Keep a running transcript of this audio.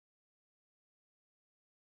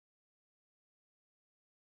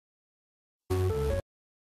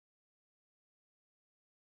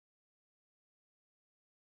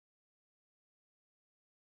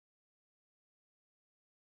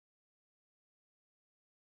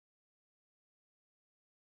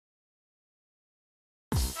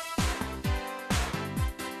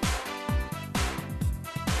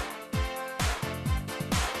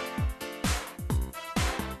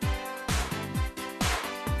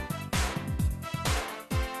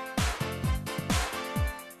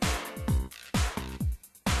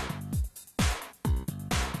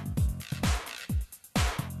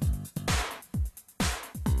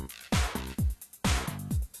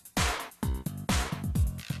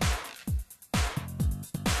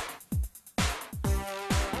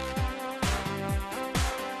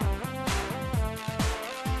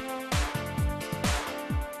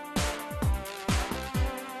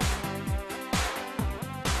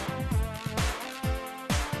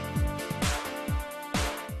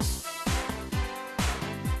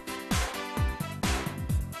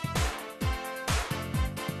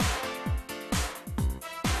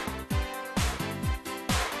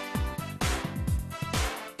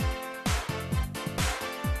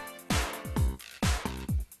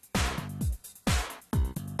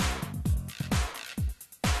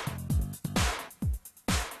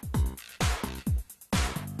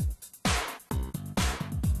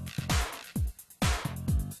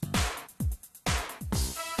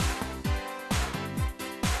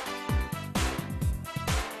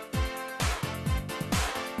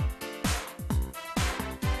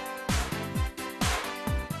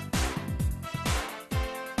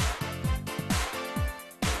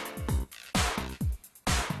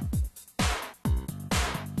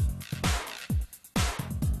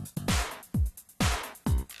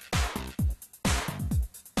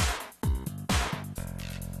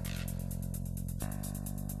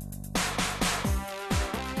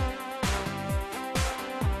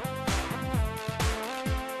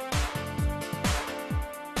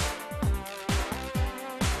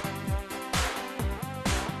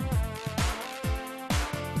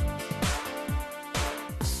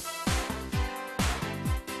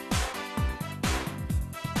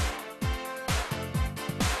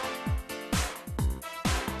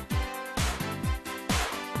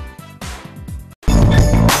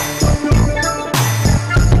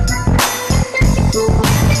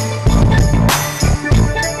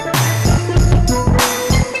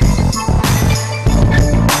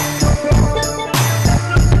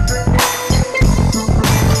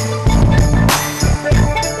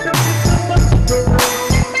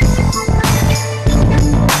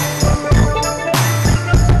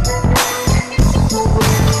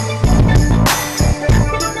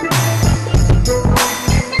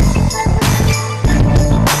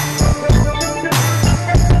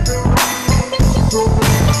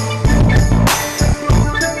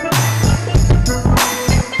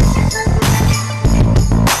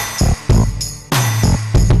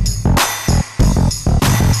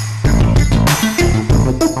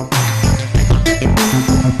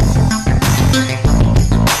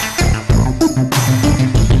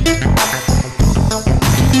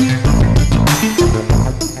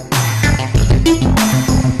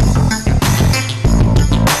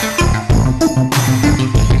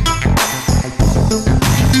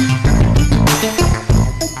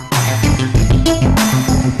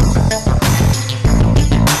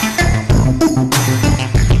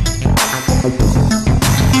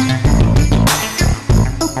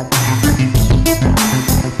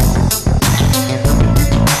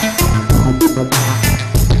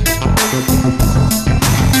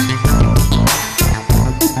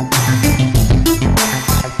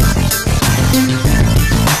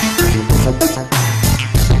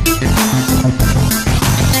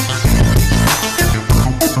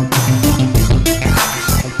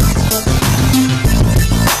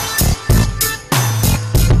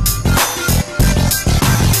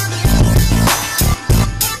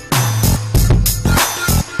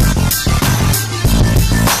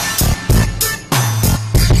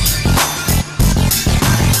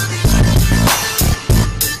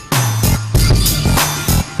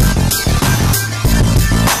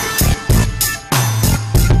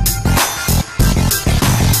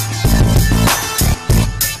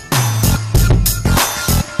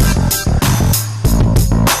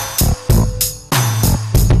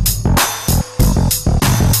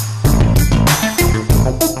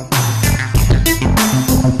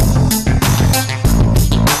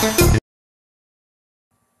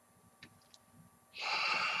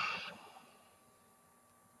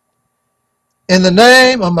In the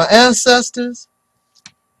name of my ancestors,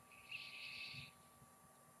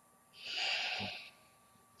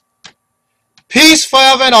 peace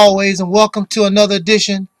forever and always, and welcome to another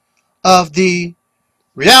edition of the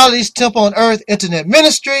Realitys Temple on Earth Internet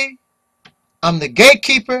Ministry. I'm the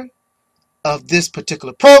gatekeeper of this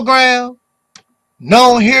particular program,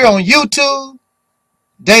 known here on YouTube,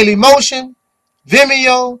 Daily Motion,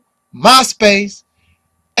 Vimeo, MySpace,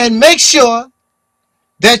 and make sure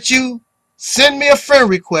that you send me a friend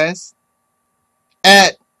request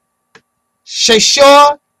at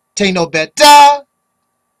saycheribnrad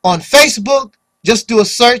on Facebook. Just do a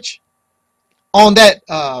search on that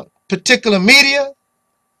particular media,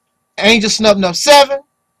 Angelsnupnup7.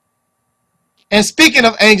 And speaking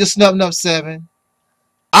of Angelsnupnup7,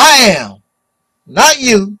 I am, not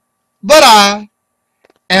you, but I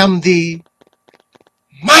am the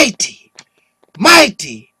mighty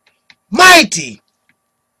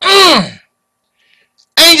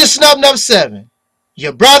Angelsnupnup7,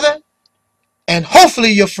 your brother, and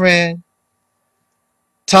hopefully your friend,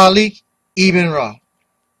 Taalik Ibn'rad.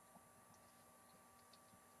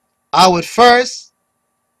 I would first,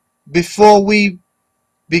 before we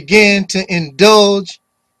begin to indulge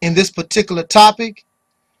in this particular topic,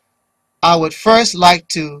 I would first like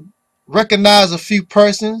to recognize a few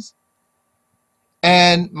persons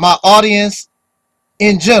and my audience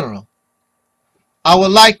in general. I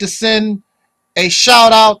would like to send a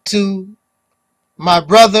shout out to my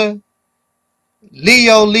brother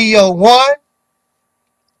Leo1,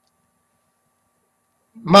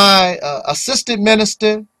 my assistant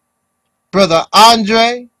minister, Brother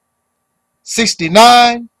Andre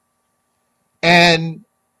 69, and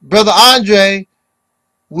Brother Andre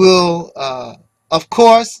will, of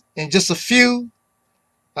course, in just a few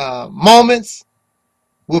moments,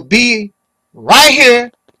 will be right here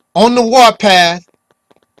on the warpath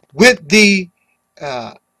with the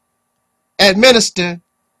AdMinister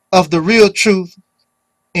of the real truth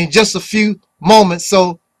in just a few moments.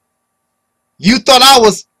 So you thought I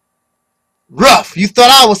was rough, you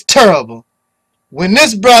thought I was terrible. When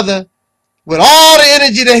this brother, with all the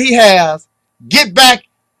energy that he has, get back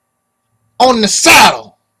on the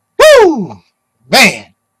saddle, woo,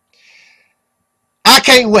 man, I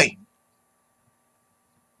can't wait.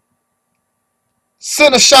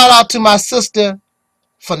 Send a shout out to my sister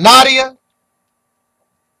Fanadia,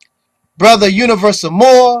 Brother Universal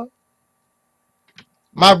Moore,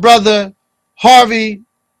 my brother Harvey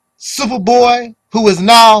Superboy, who is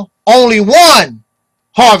now only one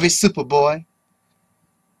Harvey Superboy,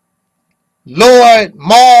 Lord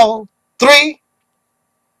Maul 3,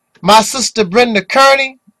 my sister Brenda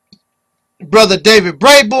Kearney, Brother David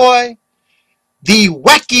Brayboy, the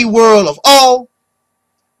Wacky World of O,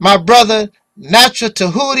 my brother Natra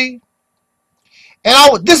Tahuti,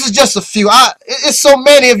 and this is just a few. It's so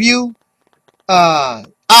many of you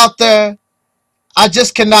out there, I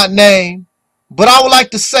just cannot name, but I would like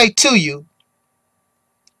to say to you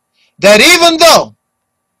that even though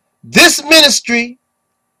this ministry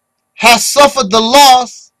has suffered the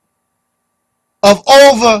loss of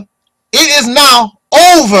it is now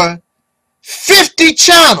over 50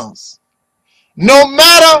 channels. No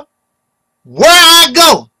matter where I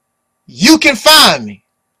go, you can find me.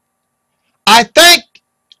 I thank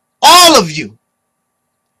all of you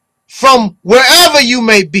from wherever you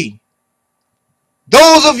may be.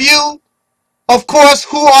 Those of you, of course,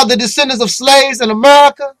 who are the descendants of slaves in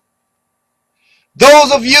America.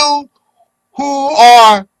 Those of you who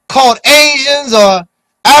are called Asians or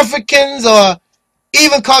Africans or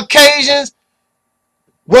even Caucasians,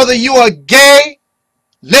 whether you are gay,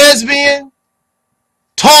 lesbian,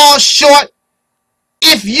 tall, short,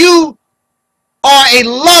 if you are a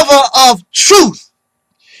lover of truth,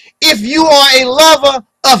 if you are a lover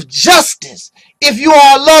of justice, if you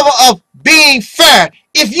are a lover of being fair,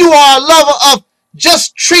 if you are a lover of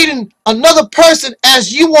just treating another person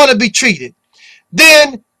as you want to be treated,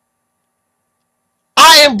 then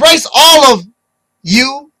I embrace all of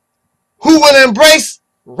you who will embrace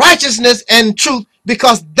righteousness and truth,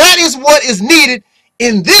 because that is what is needed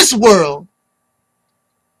in this world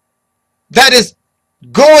that is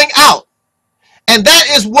going out. And that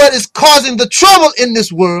is what is causing the trouble in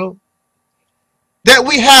this world, that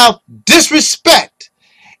we have disrespect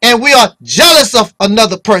and we are jealous of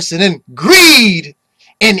another person and greed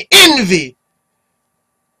and envy.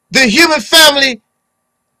 The human family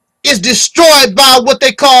is destroyed by what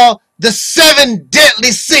they call the 7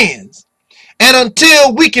 deadly sins. And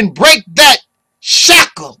until we can break that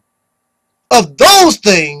shackle of those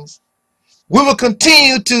things, we will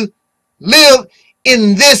continue to live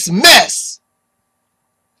in this mess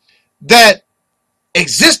that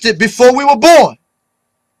existed before we were born.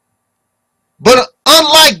 But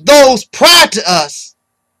unlike those prior to us,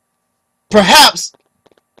 perhaps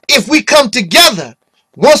if we come together,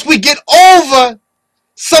 once we get over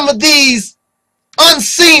some of these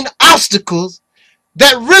unseen obstacles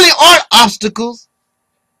that really aren't obstacles,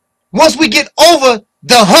 once we get over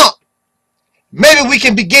the hump, maybe we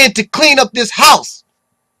can begin to clean up this house.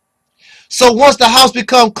 So once the house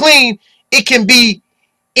becomes clean, it can be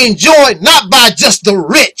enjoyed not by just the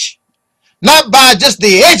rich, not by just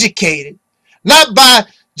the educated, not by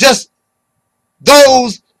just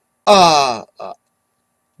those that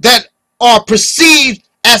are perceived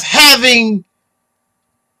as having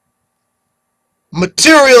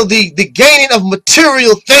material, the gaining of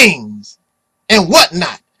material things and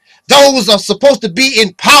whatnot. Those are supposed to be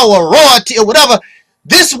in power, royalty, or whatever.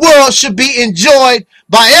 This world should be enjoyed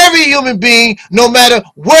by every human being, no matter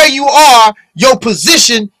where you are, your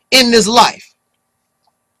position in this life.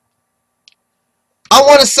 I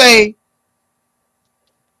want to say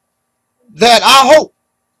that I hope,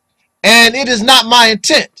 and it is not my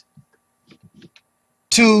intent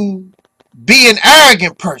to be an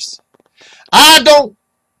arrogant person. I don't,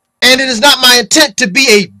 and it is not my intent to be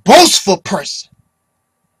a boastful person.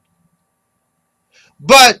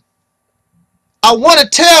 But I want to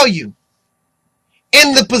tell you,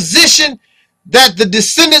 in the position that the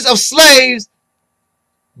descendants of slaves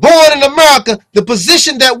born in America, the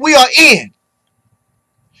position that we are in,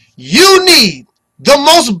 you need the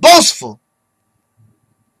most boastful,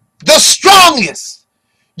 the strongest.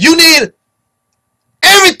 You need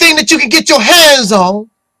everything that you can get your hands on,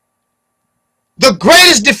 the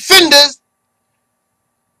greatest defenders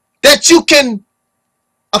that you can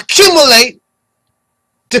accumulate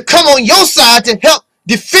to come on your side to help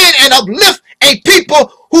defend and uplift a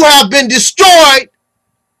people who have been destroyed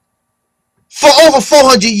for over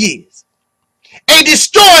 400 years. A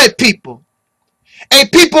destroyed people. A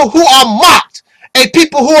people who are mocked. A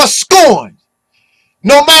people who are scorned.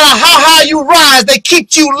 No matter how high you rise, they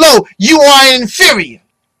keep you low. You are inferior.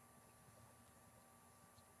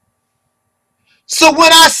 So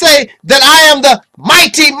when I say that I am the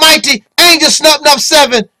mighty, mighty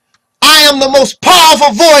Angelsnupnup7, I am the most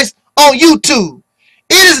powerful voice on YouTube.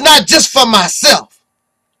 It is not just for myself.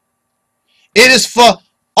 It is for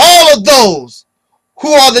all of those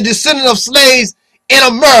who are the descendants of slaves in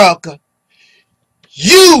America.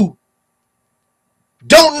 You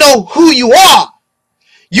don't know who you are.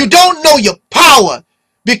 You don't know your power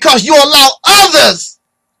because you allow others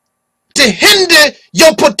to hinder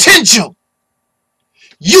your potential.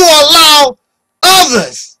 You allow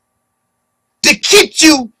others to keep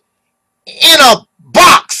you in a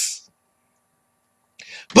box.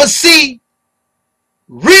 But see,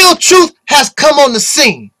 real truth has come on the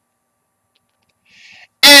scene.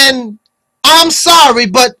 And I'm sorry,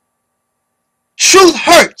 but truth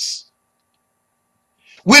hurts.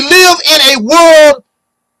 We live in a world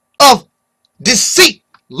of deceit,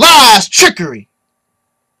 lies, trickery,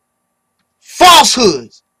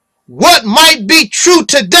 falsehoods. What might be true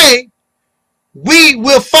today, we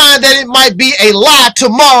will find that it might be a lie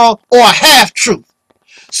tomorrow or a half-truth.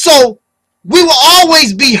 So we will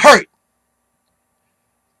always be hurt.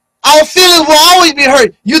 Our feelings will always be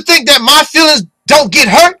hurt. You think that my feelings don't get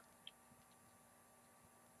hurt?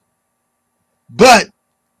 But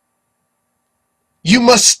you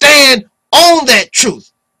must stand on that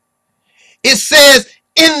truth. It says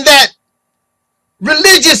in that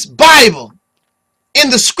religious Bible, in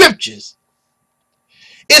the scriptures,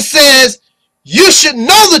 it says you should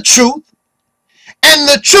know the truth, and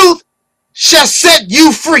the truth shall set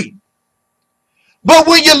you free. But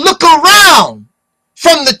when you look around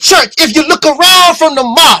from the church, if you look around from the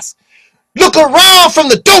mosque, look around from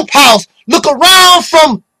the dope house, look around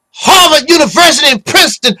from Harvard University and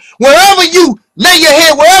Princeton, wherever you lay your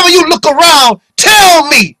head, wherever you look around, tell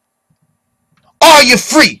me, are you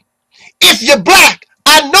free? If you're black,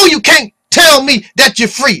 I know you can't tell me that you're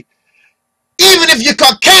free. Even if you're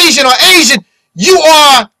Caucasian or Asian, you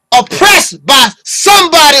are oppressed by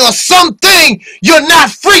somebody or something. You're not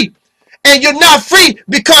free. And you're not free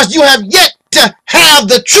because you have yet to have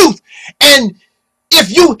the truth. And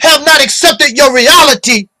if you have not accepted your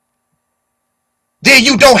reality, then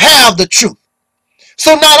you don't have the truth.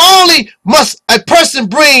 So not only must a person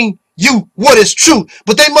bring you what is true,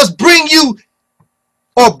 but they must bring you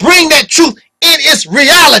or bring that truth in its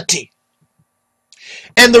reality.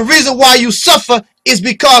 And the reason why you suffer is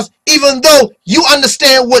because even though you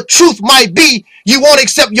understand what truth might be, you won't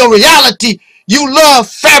accept your reality. You love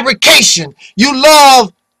fabrication. You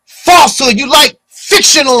love falsehood. You like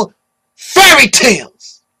fictional fairy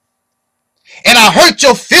tales. And I hurt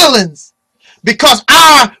your feelings because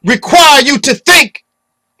I require you to think,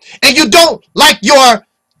 and you don't like your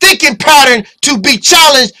thinking pattern to be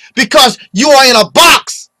challenged because you are in a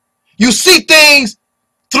box. You see things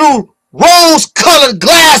through rose-colored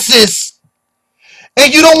glasses,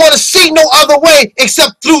 and you don't want to see no other way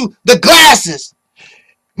except through the glasses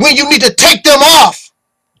when you need to take them off.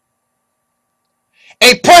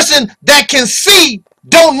 A person that can see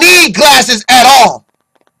don't need glasses at all.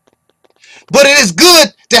 But it is good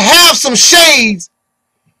to have some shades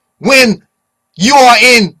when you are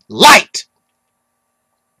in light.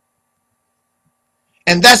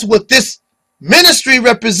 And that's what this ministry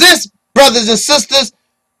represents, brothers and sisters,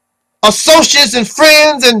 associates and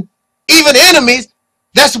friends and even enemies.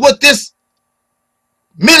 That's what this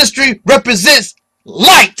ministry represents.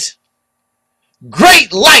 Light.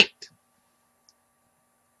 Great light.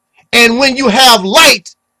 And when you have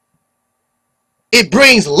light, it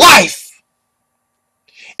brings life.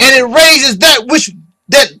 And it raises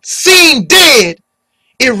that seemed dead,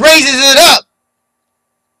 it raises it up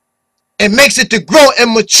and makes it to grow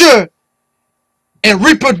and mature and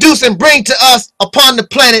reproduce and bring to us upon the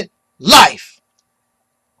planet life.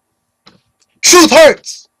 Truth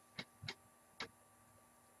hurts.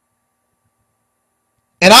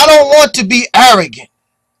 And I don't want to be arrogant,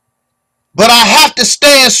 but I have to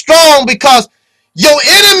stand strong because your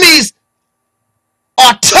enemies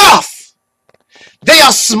are tough. They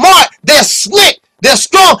are smart, they're slick, they're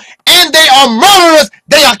strong, and they are murderers,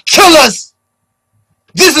 they are killers.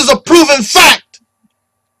 This is a proven fact.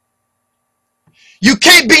 You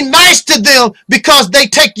can't be nice to them because they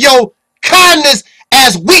take your kindness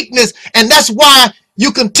as weakness, and that's why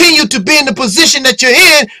you continue to be in the position that you're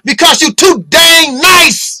in, because you're too dang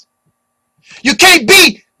nice. You can't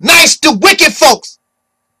be nice to wicked folks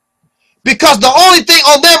because the only thing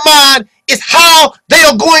on their mind is how they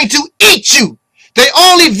are going to eat you. They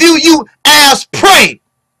only view you as prey,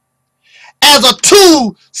 as a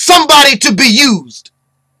tool, somebody to be used.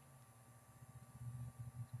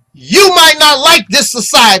 You might not like this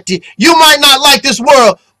society, you might not like this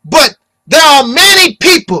world, but there are many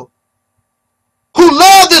people who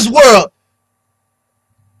love this world.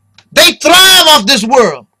 They thrive off this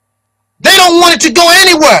world. They don't want it to go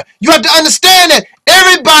anywhere. You have to understand that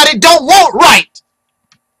everybody don't want right.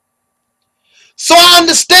 So I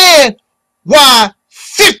understand why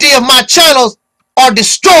 50 of my channels are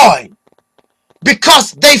destroyed,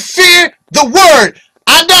 because they fear the word.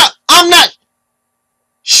 I'm not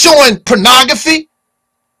showing pornography.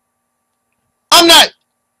 I'm not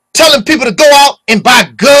telling people to go out and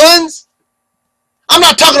buy guns. I'm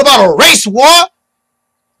not talking about a race war.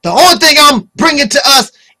 The only thing I'm bringing to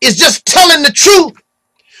us is just telling the truth.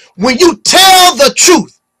 When you tell the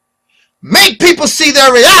truth, make people see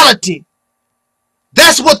their reality,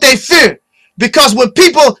 that's what they fear. Because when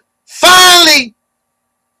people finally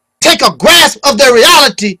take a grasp of their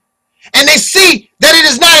reality and they see that it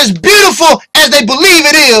is not as beautiful as they believe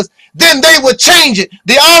it is, then they will change it.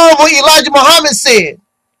 The Honorable Elijah Muhammad said,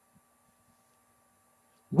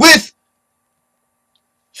 with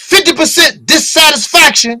 50%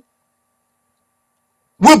 dissatisfaction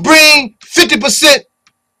will bring 50%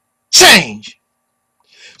 change.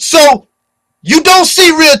 So you don't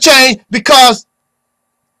see real change because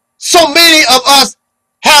so many of us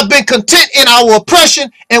have been content in our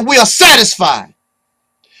oppression and we are satisfied.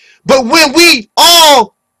 But when we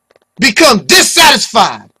all become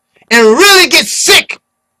dissatisfied and really get sick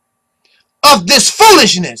of this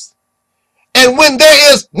foolishness, and when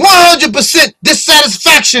there is 100%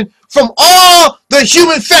 dissatisfaction from all the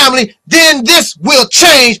human family, then this will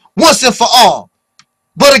change once and for all.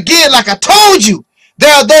 But again, like I told you,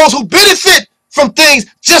 there are those who benefit from things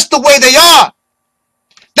just the way they are.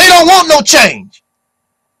 They don't want no change.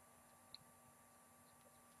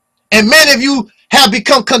 And many of you have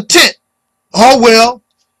become content. Oh, well,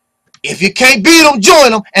 if you can't beat them,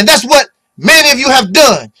 join them. And that's what many of you have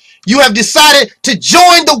done. You have decided to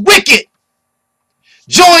join the wicked,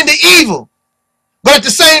 join the evil. But at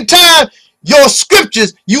the same time, your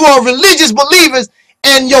scriptures, you are religious believers,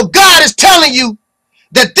 and your God is telling you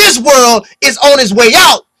that this world is on its way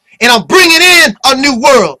out, and I'm bringing in a new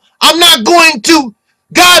world.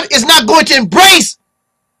 God is not going to embrace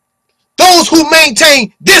those who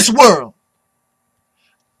maintain this world.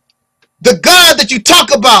 The God that you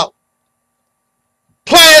talk about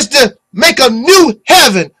plans to make a new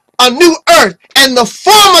heaven, a new earth, and the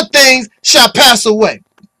former things shall pass away.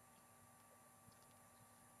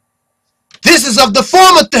 This is of the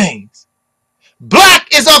former things. Black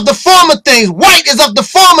is of the former things. White is of the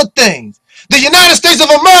former things. The United States of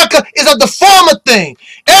America is of the former things.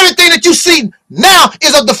 Everything that you see now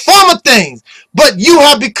is of the former things. but you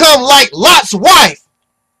have become like Lot's wife.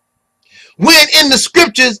 When in the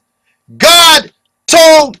scriptures, God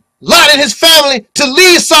told Lot and his family to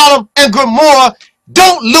leave Sodom and Gomorrah,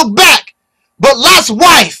 don't look back. But Lot's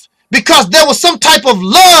wife, because there was some type of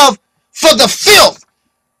love for the filth,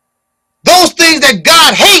 those things that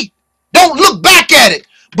God hates, don't look back at it.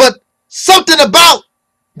 But something about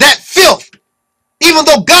that filth, even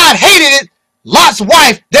though God hated it, Lot's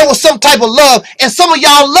wife, there was some type of love. And some of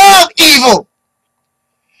y'all love evil.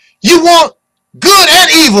 You want good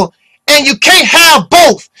and evil, and you can't have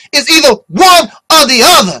both. It's either one or the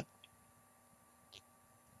other.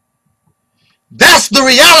 That's the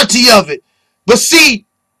reality of it. But see,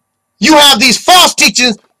 you have these false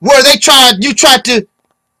teachings where you try to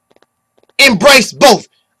embrace both.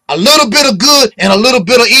 A little bit of good and a little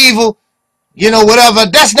bit of evil, whatever.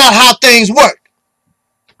 That's not how things work.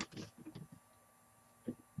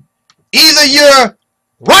 Either you're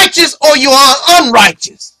righteous or you are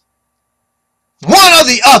unrighteous. One or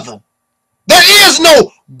the other. There is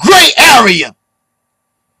no gray area.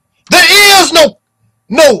 There is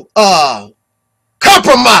no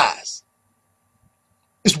compromise.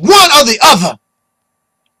 It's one or the other.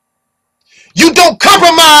 You don't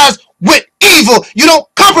compromise with evil. You don't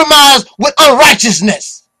compromise with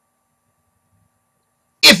unrighteousness.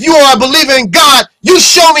 If you are a believer in God, you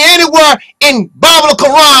show me anywhere in Bible or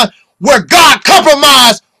Quran where God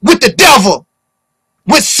compromised with the devil,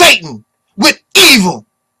 with Satan, with evil.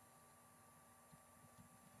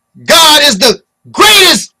 God is the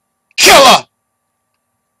greatest killer.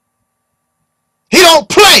 He don't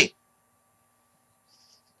play.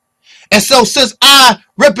 And so since I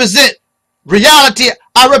represent reality,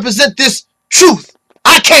 I represent this truth.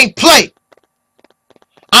 I can't play.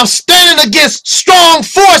 I'm standing against strong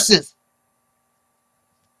forces.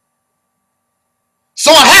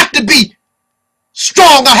 So I have to be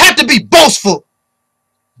strong. I have to be boastful.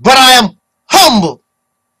 But I am humble.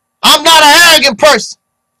 I'm not an arrogant person.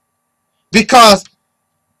 Because,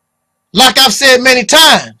 like I've said many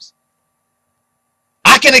times,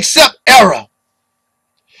 I can accept error.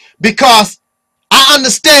 Because I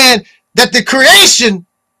understand that the creation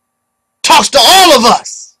talks to all of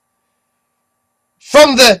us.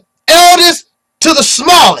 From the eldest to the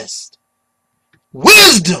smallest.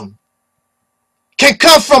 Wisdom can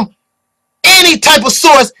come from any type of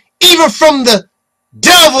source, even from the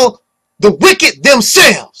devil, the wicked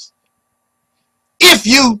themselves. If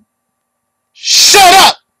you shut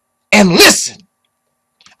up and listen.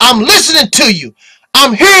 I'm listening to you.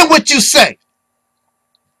 I'm hearing what you say.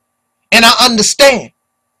 And I understand.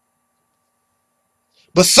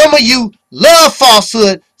 But some of you love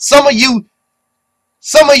falsehood. Some of you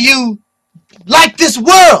like this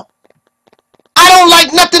world. I don't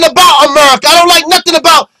like nothing about America. I don't like nothing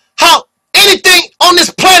about how anything on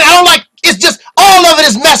this planet. I don't like, it's just all of it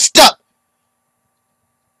is messed up.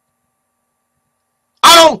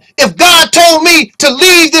 If God told me to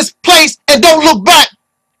leave this place and don't look back,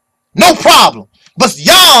 no problem. But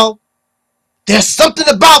y'all, there's something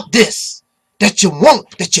about this that you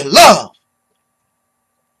want, that you love.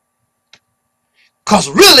 Because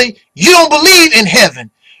really, you don't believe in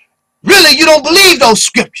heaven. Really, you don't believe those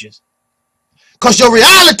scriptures. Because your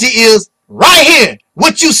reality is right here.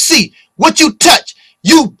 What you see, what you touch.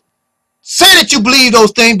 You say that you believe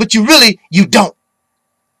those things, but you don't.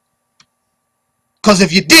 Because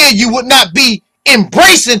if you did, you would not be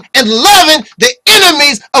embracing and loving the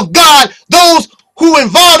enemies of God, those who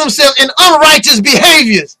involve themselves in unrighteous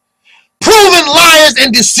behaviors, proven liars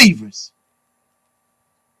and deceivers.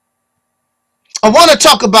 I want to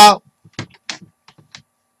talk about,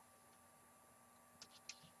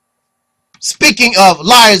 speaking of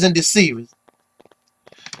liars and deceivers,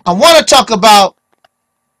 I want to talk about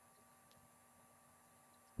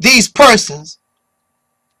these persons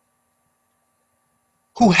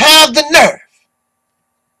who have the nerve,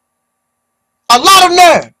 a lot of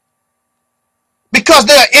nerve, because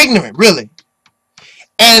they are ignorant, really.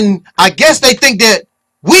 And I guess they think that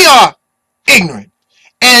we are ignorant.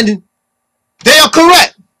 And they are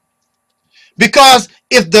correct. Because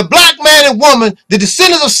if the black man and woman, the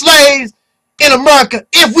descendants of slaves in America,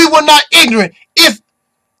 if we were not ignorant, if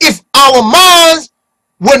our minds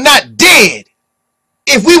were not dead,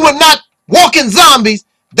 if we were not walking zombies,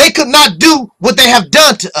 they could not do what they have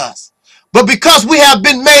done to us. But because we have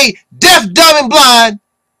been made deaf, dumb, and blind,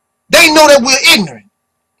 they know that we're ignorant.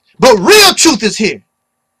 But real truth is here.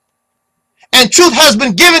 And truth has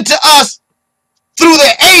been given to us through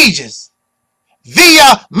the ages.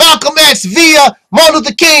 Via Malcolm X, via Martin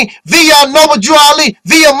Luther King, via Noble Drew Ali,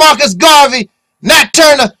 via Marcus Garvey, Nat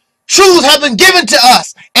Turner. Truths have been given to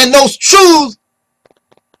us. And those truths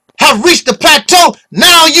have reached the plateau.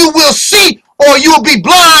 Now you will see, or you will be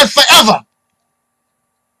blind forever.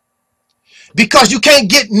 Because you can't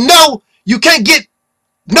get no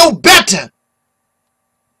better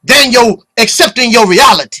than your accepting your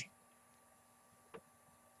reality.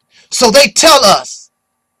 So they tell us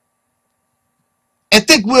and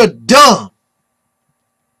think we're dumb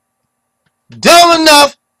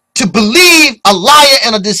enough to believe a liar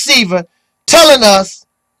and a deceiver telling us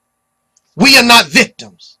we are not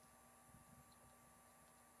victims.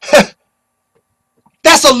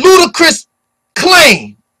 That's a ludicrous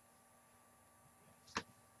claim.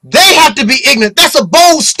 They have to be ignorant. That's a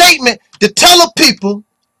bold statement to tell a people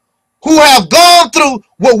who have gone through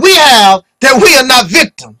what we have that we are not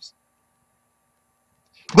victims.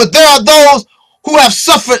 But there are those who have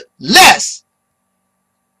suffered less,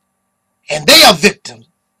 and they are victims.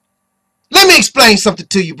 Let me explain something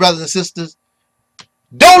to you, brothers and sisters.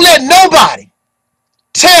 Don't let nobody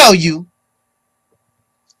tell you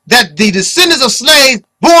that the descendants of slaves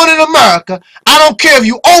born in America, I don't care if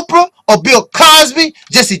you Oprah or Bill Cosby,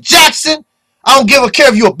 Jesse Jackson, I don't give a care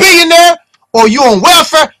if you're a billionaire or you're on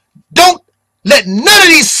welfare. Don't let none of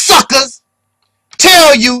these suckers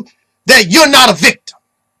tell you that you're not a victim.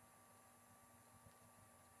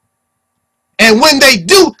 And when they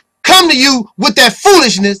do come to you with that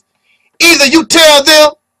foolishness, either you tell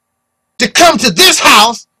them to come to this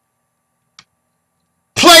house,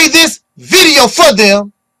 play this video for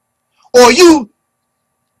them, or you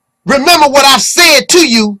remember what I've said to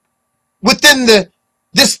you within the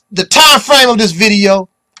time frame of this video,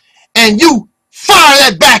 and you fire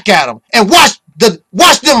that back at them and watch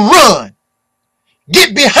them run.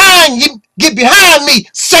 Get behind me,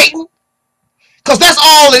 Satan, because that's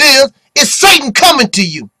all it is. It's Satan coming to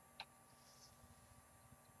you.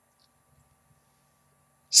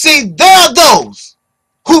 See, there are those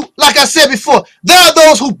who, like I said before, there are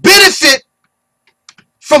those who benefit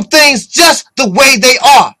from things just the way they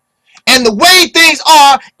are. And the way things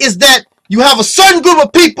are is that you have a certain group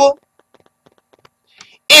of people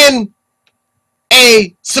in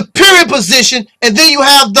a superior position, and then you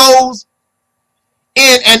have those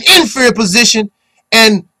in an inferior position.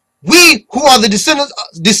 And we who are the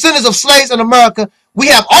descendants of slaves in America, we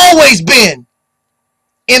have always been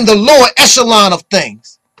in the lower echelon of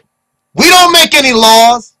things. We don't make any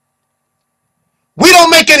laws. We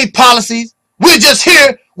don't make any policies. We're just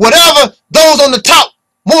here. Whatever those on the top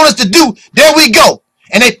want us to do, there we go.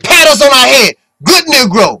 And they pat us on our head. Good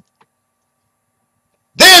Negro.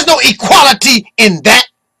 There's no equality in that.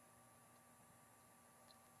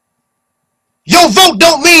 Your vote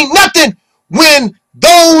don't mean nothing when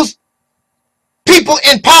those people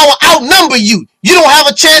in power outnumber you. You don't have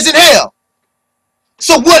a chance in hell.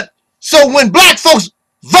 So what? So when black folks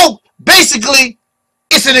vote, basically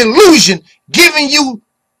it's an illusion, giving you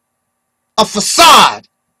a facade,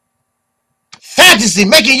 fantasy,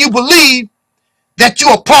 making you believe that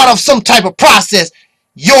you're a part of some type of process.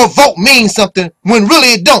 Your vote means something when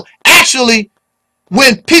really it don't. Actually,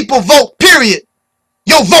 when people vote, period,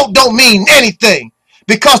 your vote don't mean anything,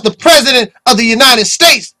 because the president of the United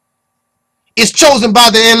States is chosen by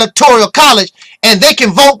the Electoral College, and they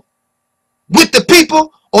can vote with the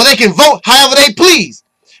people or they can vote however they please,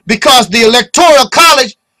 because the Electoral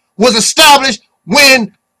College was established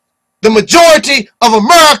when the majority of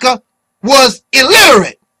America was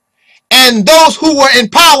illiterate, and those who were in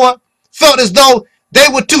power felt as though they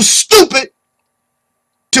were too stupid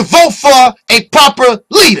to vote for a proper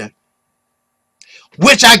leader,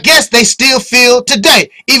 which I guess they still feel today.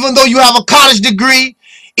 Even though you have a college degree,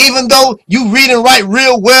 even though you read and write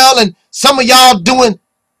real well, and some of y'all doing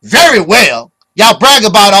very well, y'all brag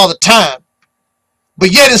about it all the time,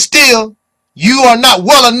 but yet and still you are not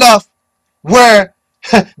well enough where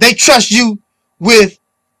they trust you with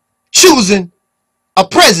choosing a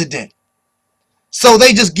president. So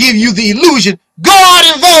they just give you the illusion, go out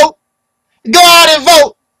and vote, go out and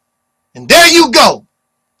vote, and there you go,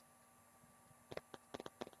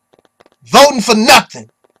 voting for nothing.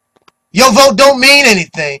 Your vote don't mean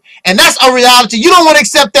anything, and that's a reality. You don't want to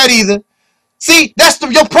accept that either. See, that's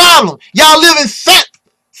your problem. Y'all live in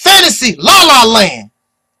fantasy, la-la land,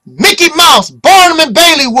 Mickey Mouse, Barnum and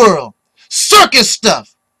Bailey world, circus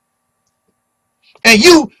stuff, and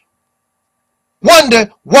you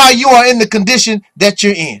wonder why you are in the condition that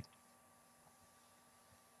you're in.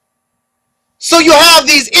 So you have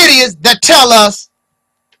these idiots that tell us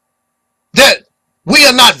that we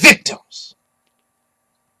are not victims.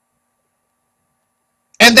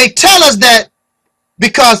 And they tell us that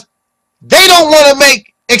because they don't want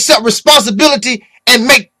to accept responsibility and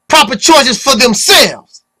make proper choices for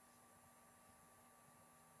themselves.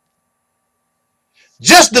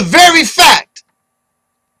 Just the very fact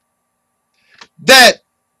that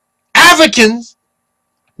Africans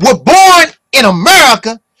were born in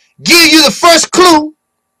America give you the first clue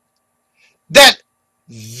that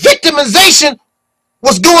victimization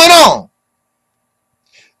was going on.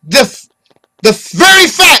 The very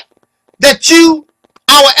fact that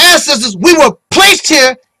our ancestors, we were placed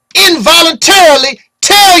here involuntarily,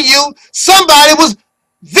 tell you somebody was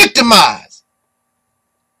victimized.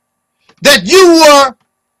 That you were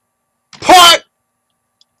part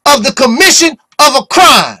of the commission of a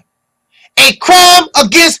crime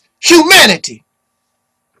against humanity.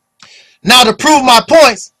 Now, to prove my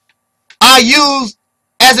points, I use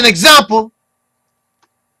as an example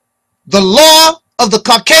the law of the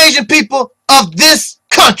Caucasian people of this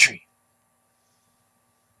country.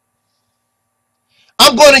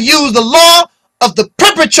 I'm going to use the law of the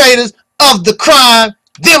perpetrators of the crime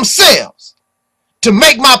themselves to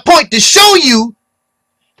make my point, to show you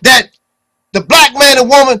that the black man and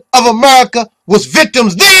woman of America was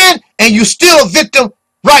victims then, and you're still a victim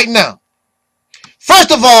right now.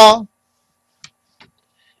 First of all,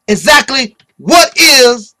 exactly what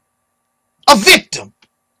is a victim?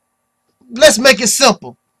 Let's make it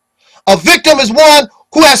simple. A victim is one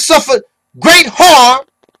who has suffered great harm,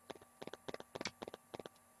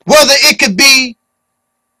 whether it could be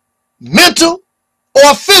mental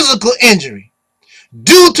or physical injury,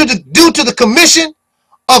 due to the commission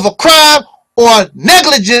of a crime or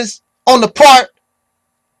negligence on the part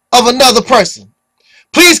of another person.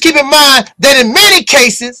 Please keep in mind that in many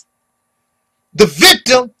cases, the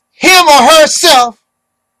victim, him or herself,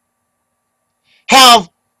 have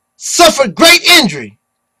suffered great injury,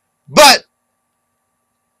 but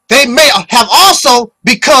they may have also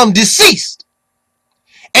become deceased.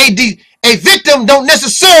 A victim don't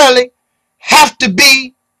necessarily have to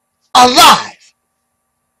be alive.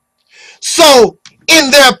 So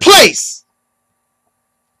in their place,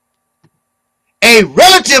 a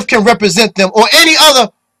relative can represent them, or any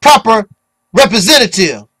other proper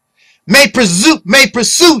representative may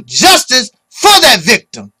pursue justice for that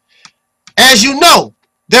victim. As you know,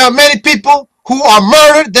 there are many people who are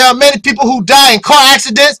murdered. There are many people who die in car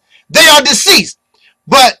accidents. They are deceased.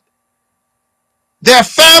 But their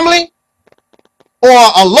family or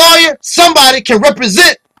a lawyer, somebody can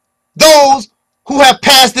represent those who have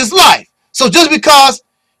passed this life. So just because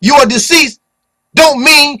you are deceased don't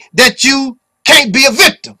mean that you can't be a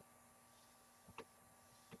victim.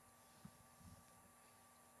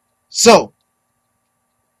 So,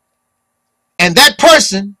 and that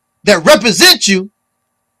person that represents you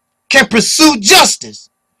can pursue justice,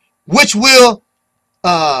 which will,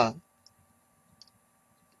 the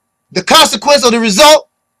consequence or the result,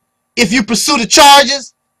 if you pursue the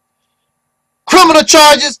charges, criminal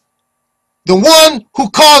charges, the one who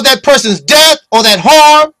caused that person's death or that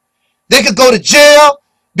harm, they could go to jail,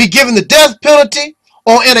 be given the death penalty,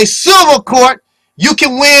 or in a civil court, you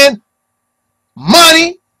can win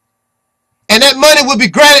money, and that money will be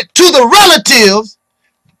granted to the relatives.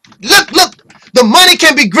 Look, the money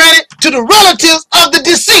can be granted to the relatives of the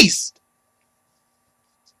deceased.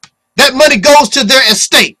 That money goes to their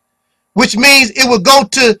estate, which means it will go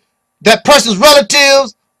to that person's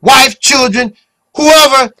relatives, wife, children,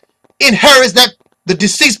 whoever inherits the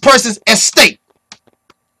deceased person's estate.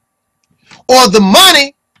 Or the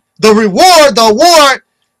money, the reward, the award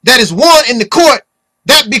that is won in the court,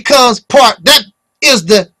 that becomes that is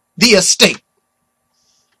the estate.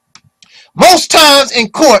 Most times in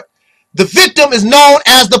court, the victim is known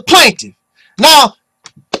as the plaintiff. Now,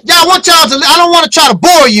 I don't want to try to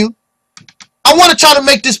bore you. I want to try to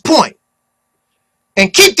make this point.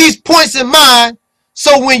 And keep these points in mind,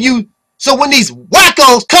 so when these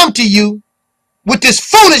wackos come to you with this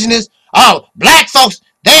foolishness, oh, black folks,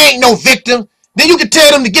 they ain't no victim, then you can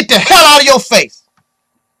tell them to get the hell out of your face.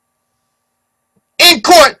 In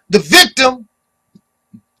court, the victim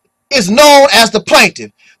is known as the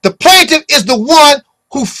plaintiff. The plaintiff is the one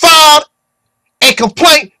who filed a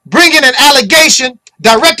complaint bringing an allegation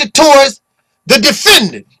directed towards the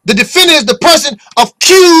defendant. The defendant is the person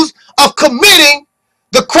accused of committing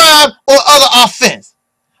the crime or other offense.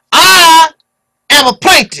 I am a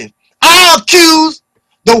plaintiff. I accuse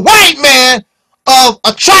the white man of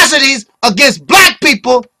atrocities against black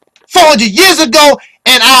people 400 years ago,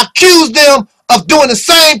 and I accuse them of doing the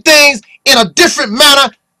same things in a different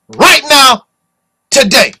manner right now,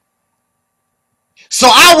 today. So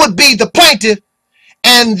I would be the plaintiff,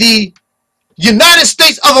 and the United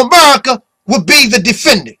States of America would be the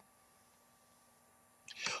defendant.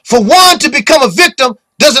 For one to become a victim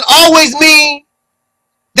doesn't always mean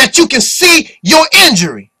that you can see your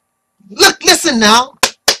injury. Look, listen now.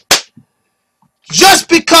 Just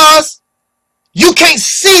because you can't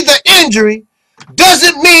see the injury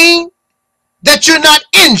doesn't mean that you're not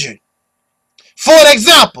injured. For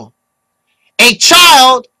example, a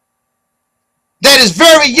child that is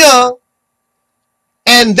very young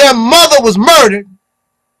and their mother was murdered,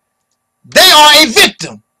 they are a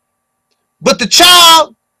victim. But the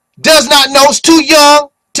child does not know, is too young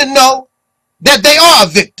to know that they are a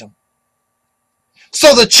victim.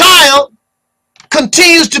 So the child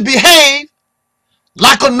continues to behave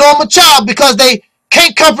like a normal child because they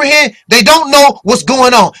can't comprehend, they don't know what's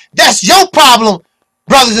going on. That's your problem,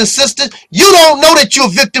 brothers and sisters. You don't know that you're a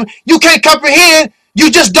victim. You can't comprehend. You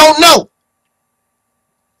just don't know.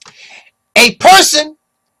 A person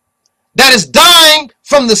that is dying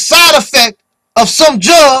from the side effect of some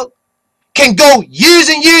drug can go years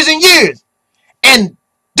and years and years and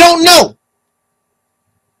don't know.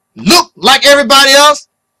 Look like everybody else.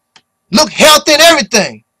 Look healthy and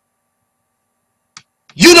everything.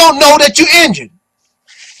 You don't know that you're injured.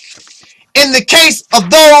 In the case of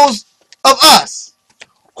those of us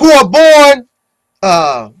who are born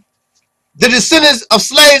the descendants of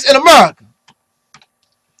slaves in America,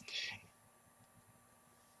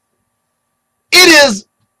 it is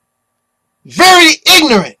very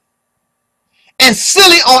ignorant and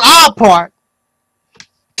silly on our part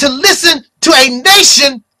to listen to a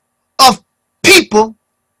nation of people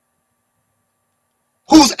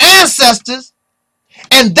whose ancestors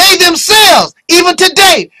and they themselves, even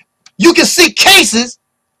today, you can see cases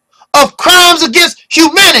of crimes against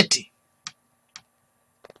humanity.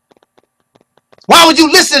 Why would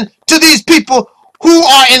you listen to these people who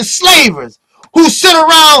are enslavers, who sit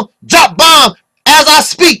around, drop bombs? As I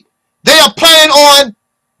speak, they are planning on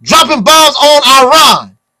dropping bombs on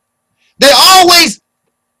Iran. They're always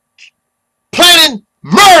planning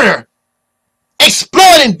murder,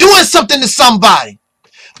 exploiting, doing something to somebody.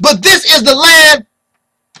 But this is the land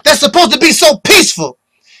that's supposed to be so peaceful.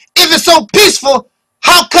 If it's so peaceful,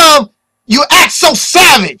 how come you act so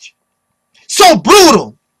savage, so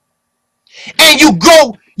brutal, and you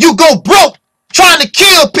go broke trying to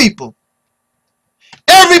kill people?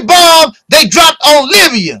 Every bomb they dropped on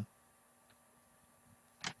Libya,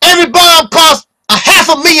 every bomb cost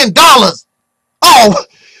 $500,000. Oh,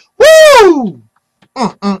 woo!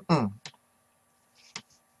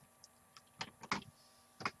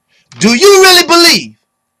 Do you really believe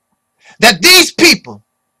that these people,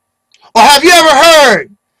 or have you ever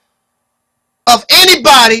heard of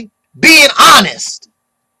anybody being honest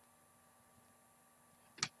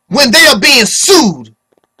when they are being sued,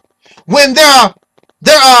 when there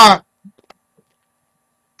are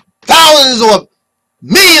thousands or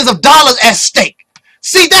millions of dollars at stake?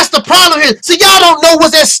 See, that's the problem here. See, y'all don't know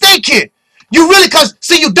what's at stake here. You really,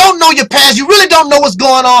 see, you don't know your past. You really don't know what's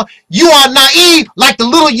going on. You are naive like the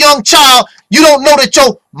little young child. You don't know that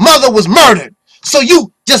your mother was murdered. So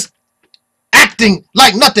you just acting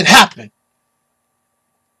like nothing happened.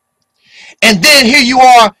 And then here you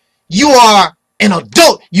are an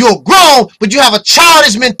adult. You're grown, but you have a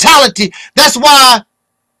childish mentality. That's why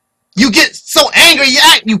you get so angry,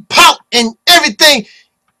 you pout and everything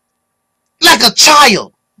like a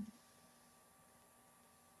child.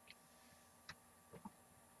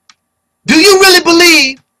 Do you really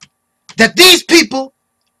believe that these people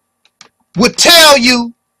would tell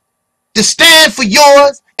you to stand for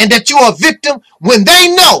yours and that you are a victim when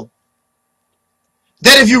they know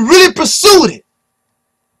that if you really pursued it,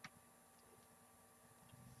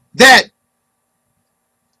 that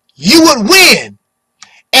you would win,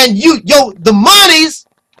 and the monies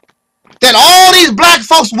that all these black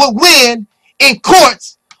folks would win in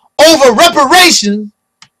courts over reparations,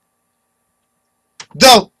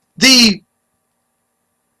 the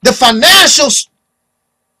financial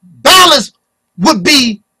balance would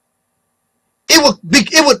be,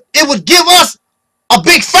 it would give us a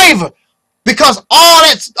big favor, because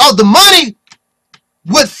all the money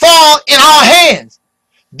would fall in our hands.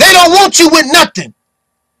 They don't want you with nothing.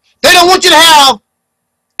 They don't want you to have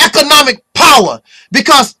economic power,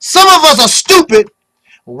 because some of us are stupid.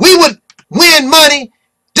 We would win money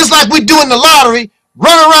just like we do in the lottery,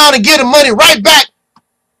 run around and get the money right back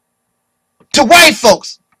to white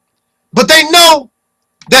folks. But they know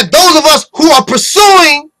that those of us who are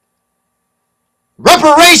pursuing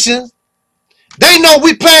reparations, they know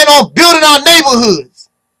we plan on building our neighborhoods,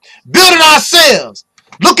 building ourselves,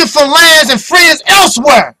 looking for lands and friends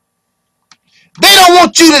elsewhere. They don't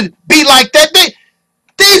want you to be like that.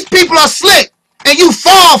 These people are slick, and you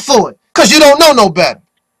fall for it because you don't know no better.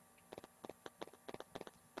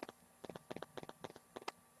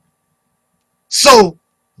 So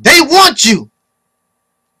they want you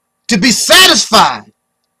to be satisfied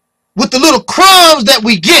with the little crumbs that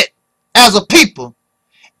we get as a people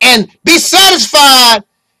and be satisfied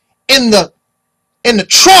in the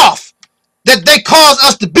trough that they cause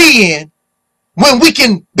us to be in, when we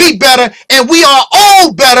can be better, and we are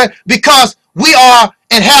all better because we are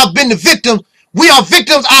and have been the victims. We are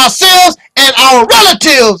victims ourselves, and our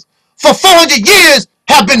relatives for 400 years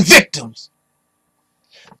have been victims.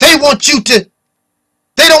 They don't want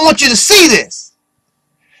you to see this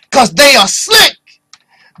because they are slick.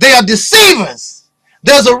 They are deceivers.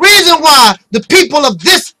 There's a reason why the people of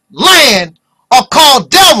this land are called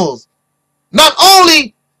devils, not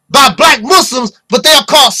only by black Muslims, but they are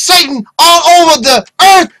called Satan all over the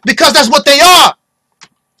earth, because that's what they are.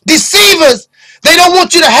 Deceivers. They don't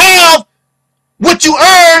want you to have what you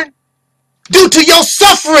earn due to your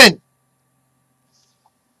suffering.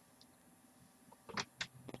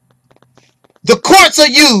 The courts are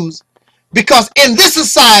used because in this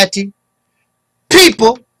society,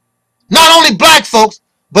 people, not only black folks,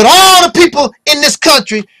 but all the people in this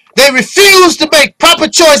country, they refuse to make proper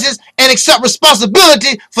choices and accept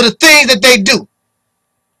responsibility for the things that they do.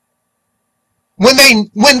 When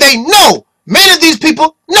they know, many of these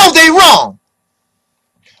people know they're wrong.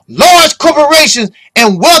 Large corporations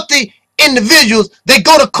and wealthy individuals, they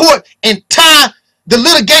go to court and tie the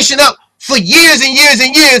litigation up for years and years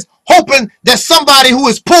and years, hoping that somebody who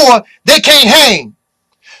is poor, they can't hang.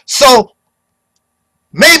 So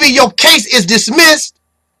maybe your case is dismissed,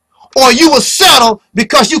 or you will settle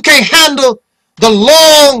because you can't handle the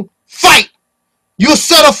long fight. You'll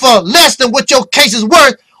settle for less than what your case is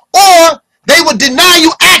worth, or they will deny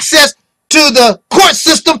you access to the court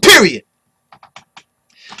system, period.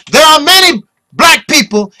 There are many black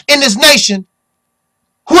people in this nation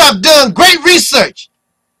who have done great research.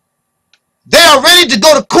 They are ready to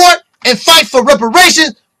go to court and fight for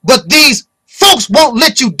reparations, but these folks won't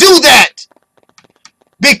let you do that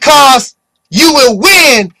because you will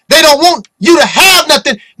win. They don't want you to have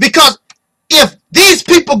nothing, because if these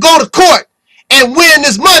people go to court and win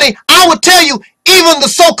this money, I will tell you, even the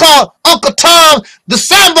so-called Uncle Tom, the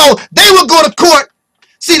Sambo, they will go to court.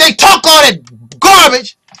 See, they talk all that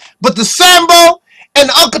garbage, but the Sambo and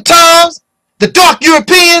the Uncle Toms, the dark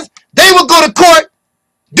Europeans, they will go to court,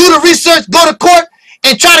 do the research, go to court,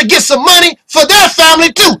 and try to get some money for their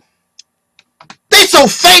family too. They so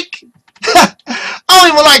fake. I don't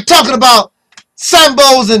even like talking about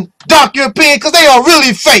Sambos and dark Europeans because they are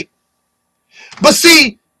really fake. But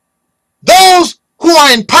see, those who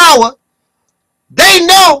are in power, they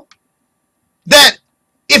know that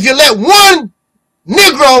if you let one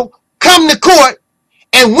Negro come to court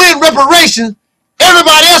and win reparations,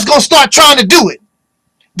 everybody else gonna start trying to do it.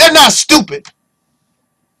 They're not stupid.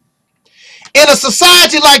 In a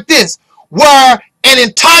society like this, where an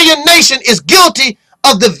entire nation is guilty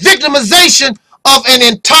of the victimization of an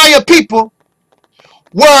entire people,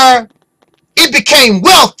 where it became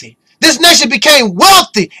wealthy. This nation became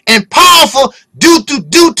wealthy and powerful due to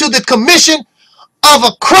the commission of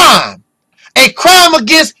a crime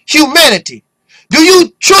against humanity. Do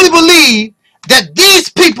you truly believe that these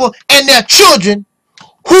people and their children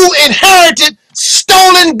who inherited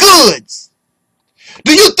stolen goods,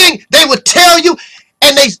 do you think they would tell you,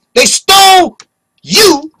 and they stole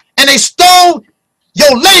you and they stole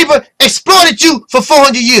your labor, exploited you for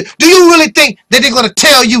 400 years? Do you really think that they're going to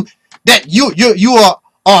tell you that you are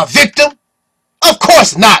a victim? Of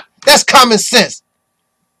course not. That's common sense.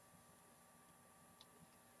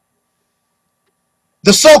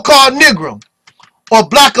 The so-called Negro or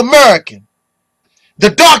Black American, the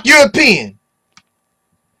dark European,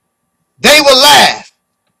 they will laugh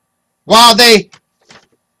while they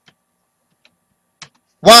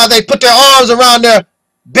put their arms around their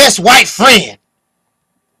best white friend.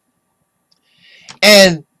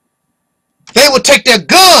 And they will take their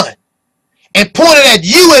gun and point it at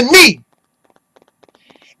you and me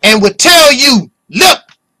and would tell you, look,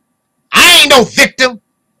 I ain't no victim.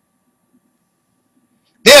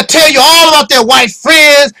 They'll tell you all about their white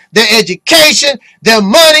friends, their education, their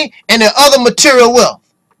money, and their other material wealth.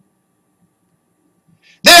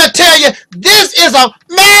 They'll tell you, this is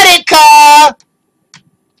America.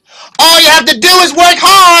 All you have to do is work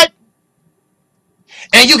hard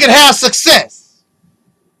and you can have success.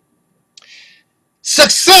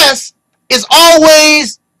 Success is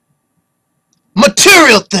always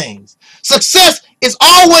material things. Success is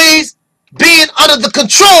always being under the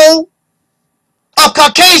control of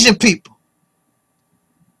Caucasian people.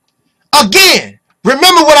 Again,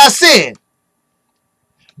 remember what I said.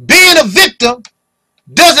 Being a victim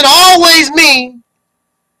doesn't always mean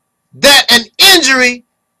that an injury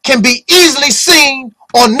can be easily seen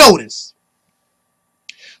or noticed.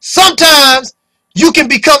 Sometimes you can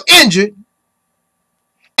become injured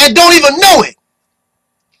and don't even know it.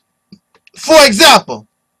 For example,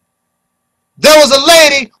 there was a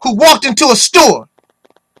lady who walked into a store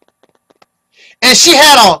and she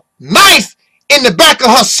had a knife in the back of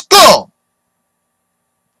her skull.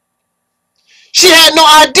 She had no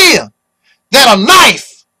idea that a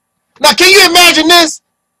knife, now can you imagine this?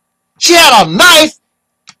 She had a knife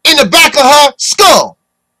in the back of her skull.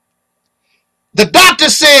 The doctor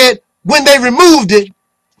said when they removed it,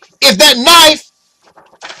 if that knife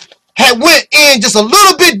had went in just a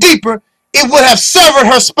little bit deeper, it would have severed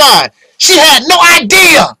her spine. She had no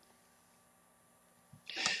idea.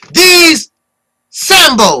 These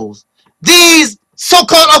Sambos, these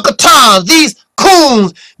so-called Uncle Toms, these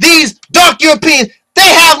coons, these dark Europeans, they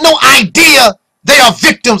have no idea they are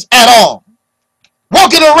victims at all.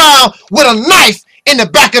 Walking around with a knife in the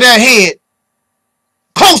back of their head,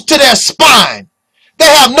 close to their spine. They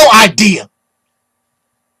have no idea.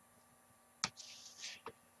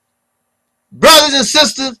 Brothers and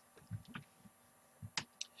sisters,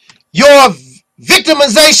 your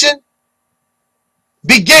victimization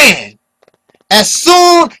began as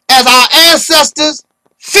soon as our ancestors'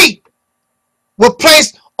 feet were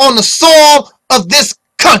placed on the soil of this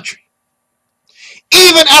country.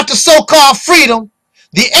 Even after so-called freedom,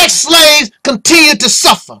 the ex-slaves continued to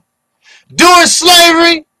suffer. During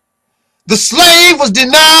slavery, the slave was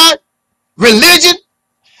denied religion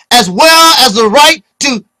as well as the right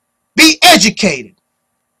to be educated.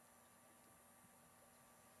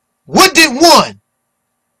 What did one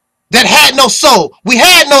that had no soul? We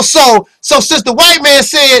had no soul. So since the white man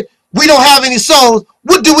said we don't have any souls,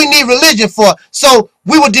 what do we need religion for? So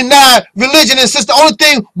we were denied religion, and since the only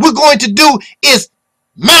thing we're going to do is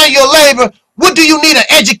manual labor, what do you need an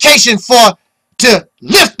education for to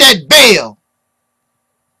lift that bale,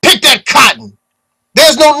 pick that cotton?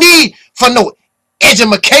 There's no need for no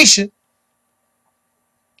education.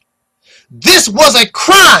 This was a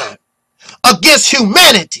crime against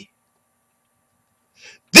humanity.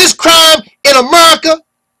 This crime in America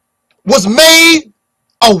was made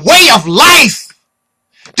a way of life.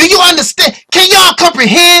 Do you understand? Can y'all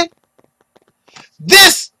comprehend?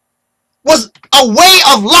 This was a way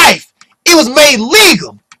of life. It was made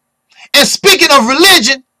legal. And speaking of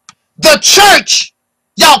religion, the church,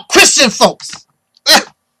 y'all Christian folks,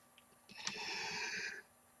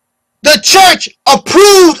 the church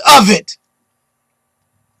approved of it.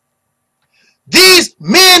 These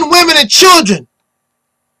men, women, and children,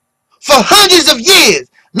 for hundreds of years,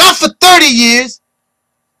 not for 30 years,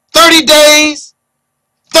 30 days,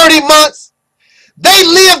 30 months, they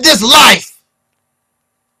lived this life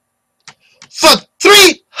for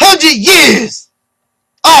 300 years.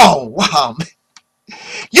 Oh, wow, man.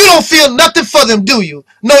 You don't feel nothing for them, do you?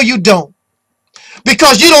 No, you don't.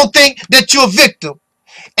 Because you don't think that you're a victim.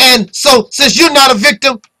 And so, since you're not a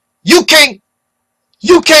victim, you can't,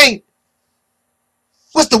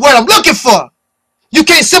 what's the word I'm looking for? You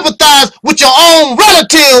can't sympathize with your own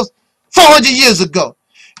relatives 400 years ago.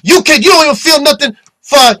 You don't even feel nothing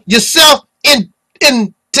for yourself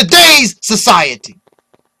in today's society.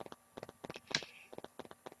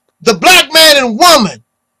 The black man and woman,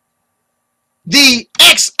 the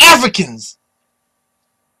ex-Africans,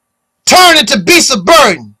 turned into beasts of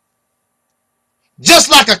burden, just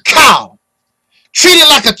like a cow, treated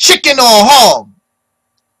like a chicken or a hog.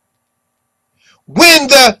 When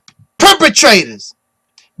the perpetrators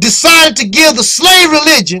decided to give the slave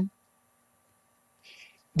religion,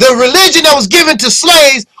 the religion that was given to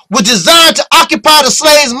slaves was designed to occupy the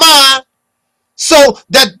slave's mind so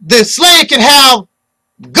that the slave can have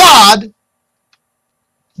God,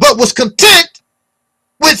 but was content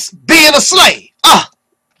with being a slave.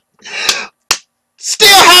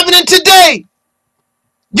 Still happening today.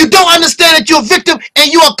 You don't understand that you're a victim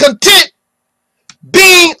and you are content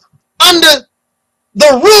being under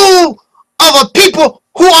the rule of a people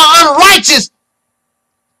who are unrighteous.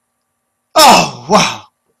 Oh, wow.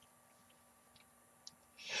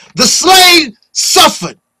 The slave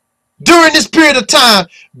suffered during this period of time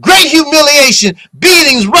great humiliation,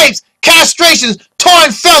 beatings, rapes, castrations,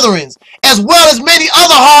 torn featherings, as well as many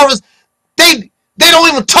other horrors they don't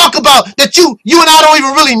even talk about, that you and I don't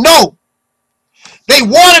even really know. They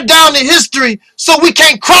watered down the history so we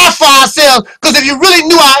can't cry for ourselves, because if you really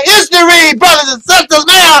knew our history, brothers and sisters,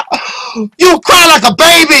 now you would cry like a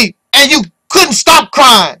baby and you couldn't stop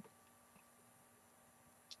crying.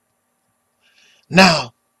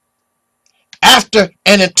 Now, after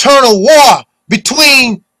an eternal war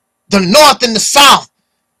between the North and the South,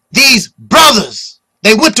 these brothers,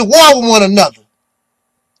 they went to war with one another.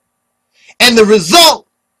 And the result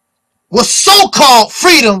was so-called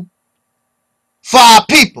freedom for our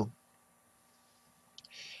people.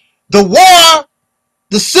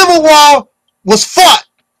 The Civil War was fought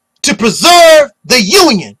to preserve the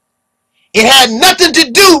Union. It had nothing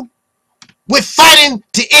to do with fighting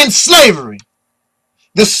to end slavery.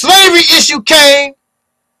 The slavery issue came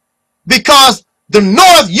because the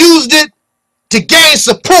North used it to gain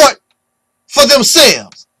support for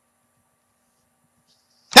themselves.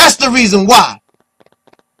 That's the reason why.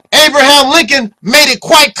 Abraham Lincoln made it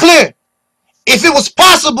quite clear. If it was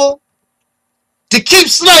possible to keep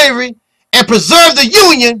slavery and preserve the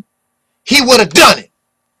Union, he would have done it.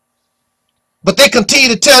 But they continue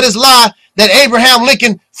to tell this lie that Abraham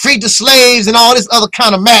Lincoln freed the slaves and all this other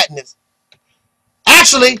kind of madness.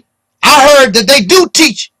 Actually, I heard that they do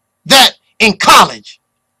teach that in college,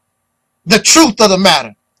 the truth of the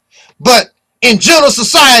matter. But in general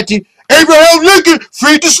society, Abraham Lincoln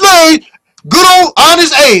freed the slaves, good old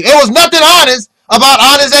Honest Abe. There was nothing honest about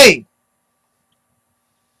Honest Abe.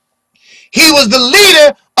 He was the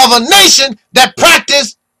leader of a nation that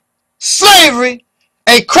practiced slavery,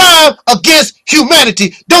 a crime against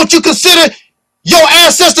humanity. Don't you consider your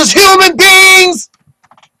ancestors human beings?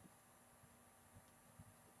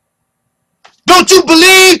 Don't you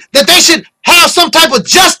believe that they should have some type of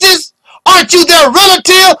justice? Aren't you their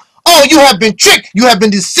relative? Oh, you have been tricked. You have been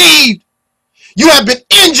deceived. You have been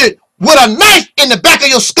injured with a knife in the back of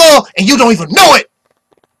your skull and you don't even know it.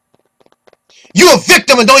 You're a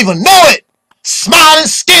victim and don't even know it. Smiling,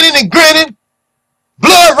 skinning, and grinning.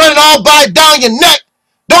 Blood running all down your neck.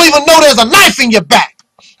 Don't even know there's a knife in your back.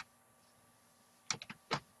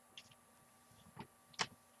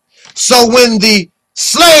 So when the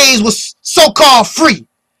slaves was so-called free,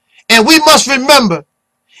 and we must remember,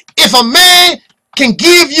 if a man can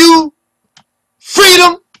give you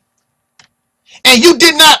freedom and you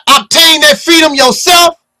did not obtain that freedom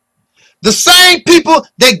yourself, the same people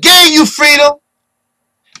that gave you freedom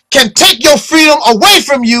can take your freedom away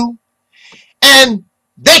from you and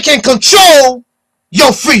they can control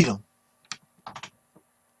your freedom.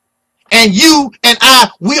 And you and I,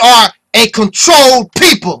 we are a controlled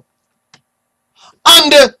people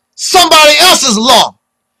under somebody else's law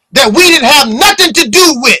that we didn't have nothing to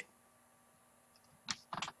do with.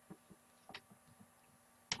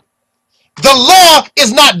 The law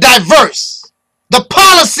is not diverse. The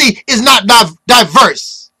policy is not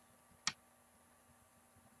diverse.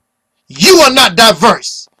 You are not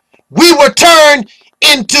diverse. We were turned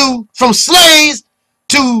from slaves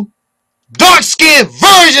to dark-skinned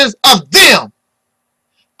versions of them.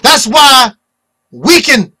 That's why we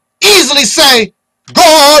can easily say,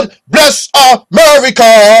 God bless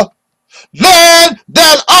America, land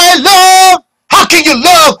that I love. How can you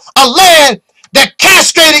love a land that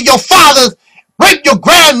castrated your fathers, raped your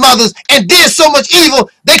grandmothers, and did so much evil?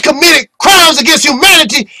 They committed crimes against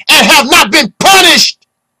humanity and have not been punished.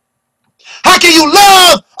 How can you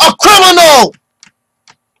love a criminal?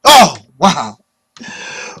 Oh, wow.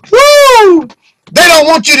 Woo! They don't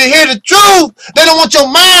want you to hear the truth. They don't want your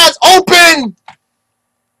minds open.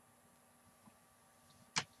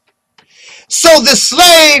 So the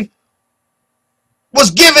slave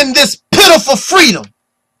was given this pitiful freedom.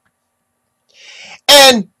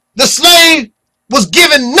 And the slave was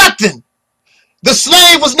given nothing. The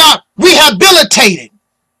slave was not rehabilitated.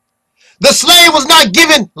 The slave was not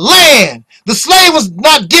given land. The slave was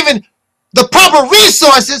not given the proper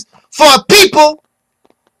resources for a people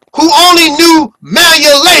who only knew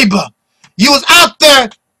manual labor. You was out there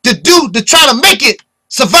to try to make it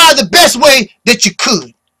survive the best way that you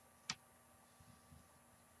could.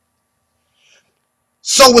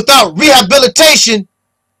 So without rehabilitation,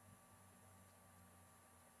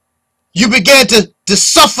 you began to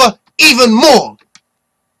suffer even more.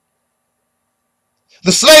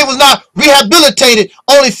 The slave was not rehabilitated,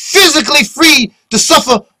 only physically free to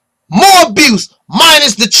suffer more abuse,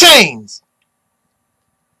 minus the chains.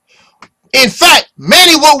 In fact,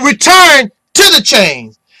 many will return to the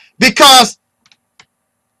chains because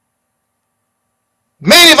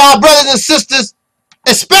many of our brothers and sisters,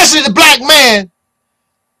 especially the black man,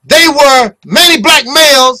 many black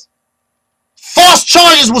males, false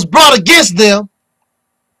charges was brought against them,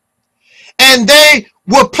 and they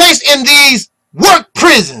were placed in these work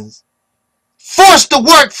prisons, forced to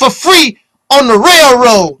work for free on the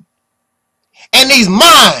railroad and these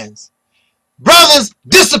mines. Brothers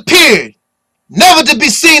disappeared, never to be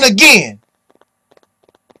seen again.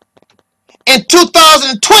 In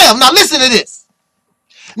 2012, now listen to this.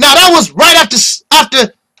 Now that was right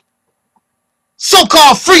after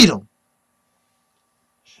so-called freedom.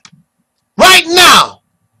 Right now,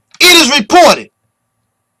 it is reported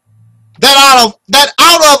that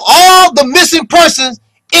out of all the missing persons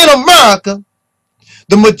in America,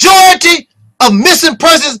 The majority of missing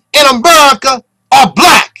persons in America are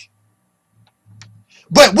black.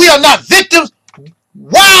 But we are not victims.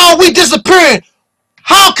 Why are we disappearing?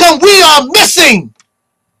 How come we are missing?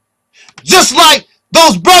 Just like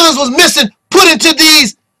those brothers was missing, put into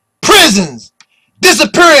these prisons,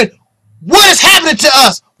 disappearing. What is happening to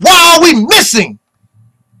us? Why are we missing?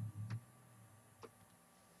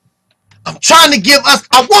 I'm trying to give us,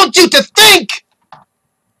 I want you to think.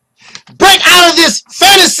 Break out of this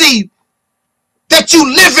fantasy that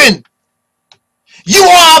you live in. You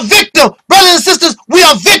are a victim. Brothers and sisters, we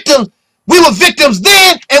are victims. We were victims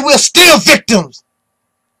then, and we're still victims.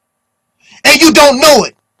 And you don't know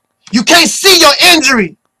it. You can't see your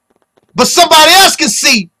injury, but somebody else can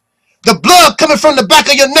see the blood coming from the back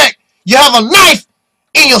of your neck. You have a knife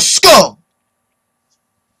in your skull.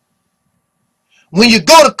 When you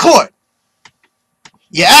go to court,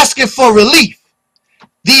 you're asking for relief.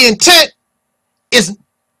 The intent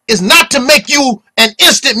is not to make you an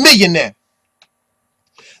instant millionaire.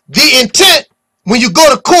 The intent when you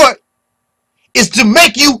go to court is to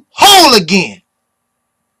make you whole again.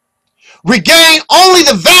 Regain only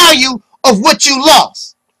the value of what you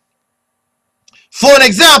lost. For an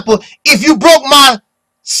example, if you broke my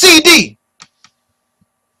CD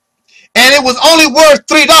and it was only worth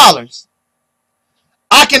 $3,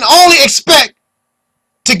 I can only expect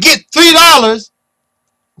to get $3,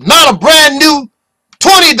 not a brand new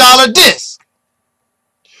 $20 disc.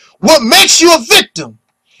 What makes you a victim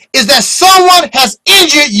is that someone has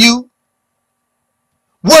injured you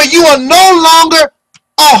where you are no longer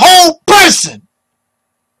a whole person.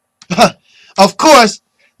 Of course,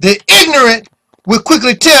 the ignorant will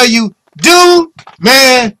quickly tell you, dude,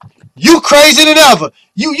 man, you crazy than ever.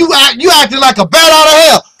 You acting like a bat out of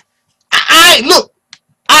hell. Look,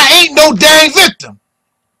 I ain't no dang victim.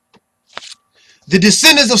 The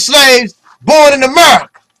descendants of slaves born in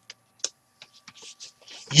America,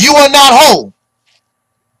 you are not whole.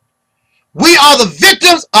 We are the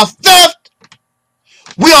victims of theft.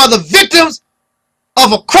 We are the victims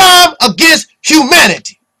of a crime against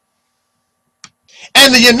humanity.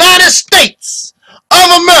 And the United States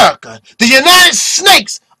of America, the United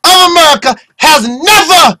Snakes of America has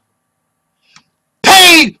never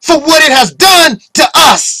paid for what it has done to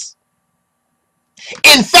us.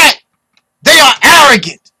 In fact, they are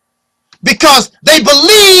arrogant because they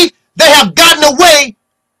believe they have gotten away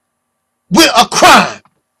with a crime.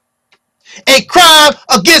 A crime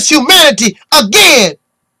against humanity. Again,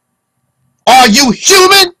 are you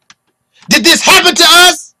human? Did this happen to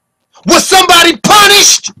us? Was somebody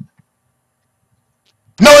punished?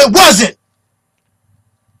 No, it wasn't.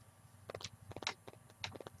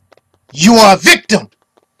 You are a victim.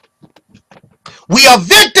 We are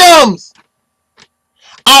victims.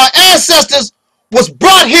 Our ancestors was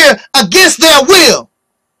brought here against their will.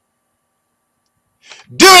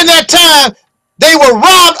 During that time, they were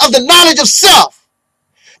robbed of the knowledge of self,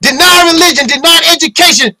 denied religion, denied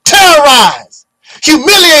education, terrorized,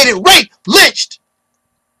 humiliated, raped, lynched,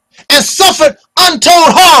 and suffered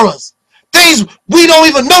untold horrors, things we don't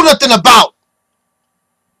even know nothing about.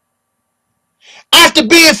 After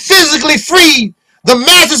being physically freed, the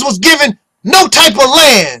masses was given no type of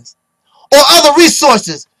lands or other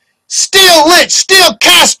resources, still lynched, still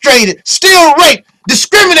castrated, still raped,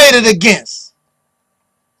 discriminated against.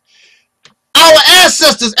 Our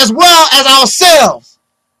ancestors, as well as ourselves,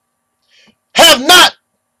 have not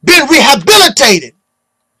been rehabilitated,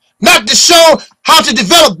 not to show how to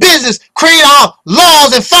develop business, create our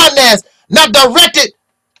laws and finance, not directed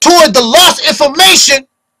toward the lost information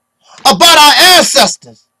about our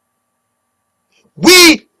ancestors.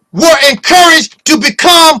 We were encouraged to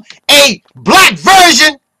become a black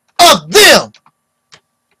version of them.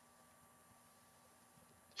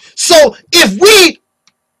 So if we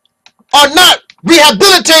are not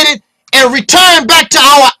rehabilitated and return back to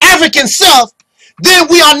our African self, then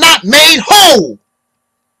we are not made whole.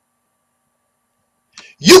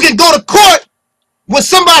 You can go to court when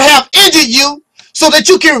somebody have injured you so that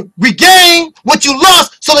you can regain what you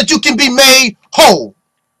lost so that you can be made whole.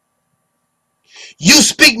 You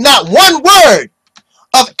speak not one word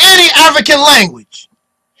of any African language.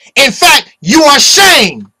 In fact, you are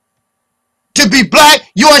ashamed to be black.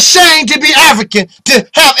 You are ashamed to be African, to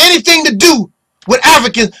have anything to do with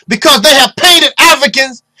Africans, because they have painted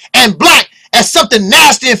Africans and black as something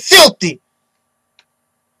nasty and filthy.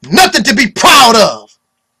 Nothing to be proud of.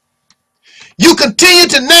 You continue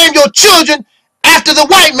to name your children after the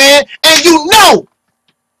white man, and you know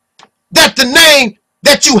that the name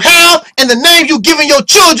that you have and the name you giving your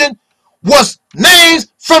children was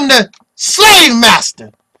names from the slave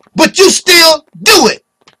master, but you still do it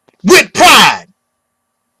with pride.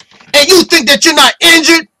 think that you're not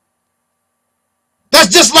injured? That's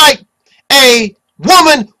just like a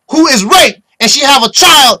woman who is raped and she have a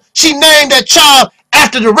child. She named that child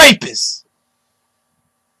after the rapist.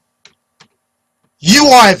 You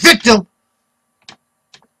are a victim.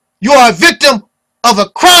 You are a victim of a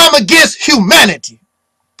crime against humanity.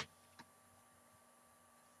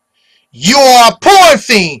 You are a porn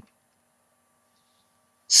fiend,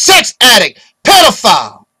 sex addict,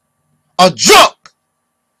 pedophile, a drunk.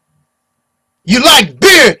 You like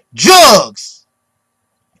beer, drugs,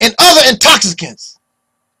 and other intoxicants.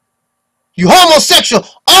 You homosexual.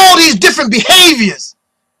 All these different behaviors,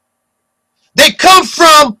 they come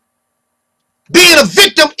from being a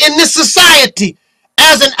victim in this society.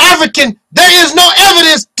 As an African, there is no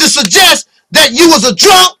evidence to suggest that you was a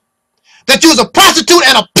drunk, that you was a prostitute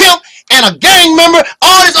and a pimp and a gang member,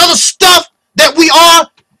 all this other stuff that we are.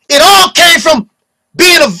 It all came from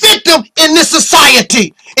being a victim in this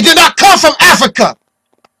society. It did not come from Africa.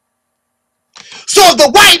 So if the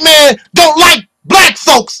white man don't like black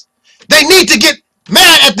folks, they need to get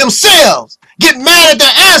mad at themselves, get mad at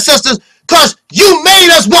their ancestors, because you made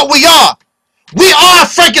us what we are. We are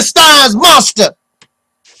Frankenstein's monster.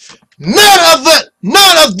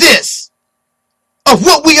 None of this, of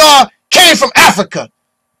what we are, came from Africa.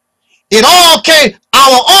 It all came,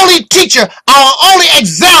 our only teacher, our only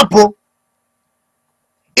example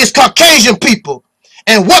is Caucasian people.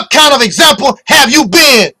 And what kind of example have you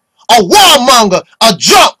been? A warmonger, a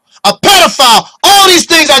drunk, a pedophile, all these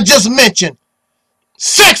things I just mentioned.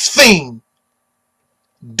 Sex fiend,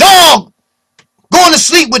 dog, going to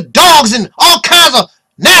sleep with dogs and all kinds of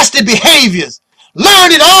nasty behaviors.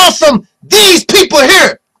 Learn it all from these people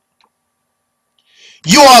here.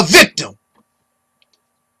 You are a victim.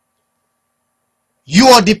 You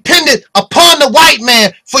are dependent upon the white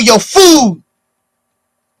man for your food,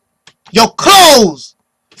 your clothes,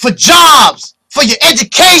 for jobs, for your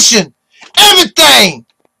education, everything.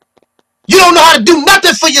 You don't know how to do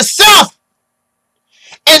nothing for yourself.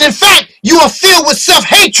 And in fact, you are filled with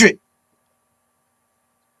self-hatred.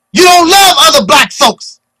 You don't love other black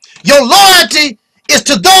folks. Your loyalty is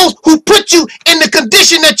to those who put you in the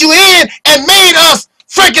condition that you're in and made us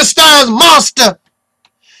Frankenstein's monster.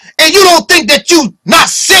 And you don't think that you're not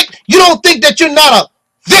sick. You don't think that you're not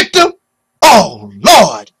a victim. Oh,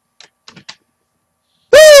 Lord.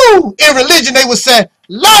 Woo! In religion, they would say,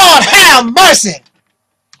 Lord, have mercy.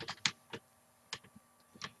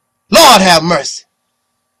 Lord, have mercy.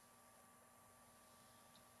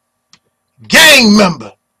 Gang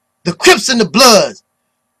member, the Crips and the Bloods.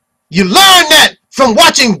 You learn that from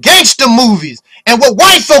watching gangster movies and what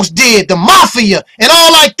white folks did, the mafia and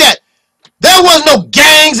all like that. There was no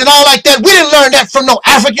gangs and all like that. We didn't learn that from no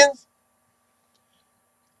Africans.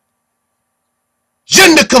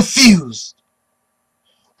 Gender confused.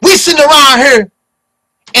 We sitting around here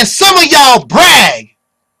and some of y'all brag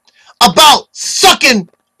about sucking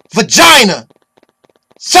vagina,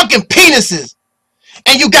 sucking penises,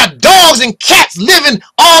 and you got dogs and cats living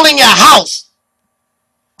all in your house.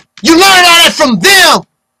 You learn all that from them,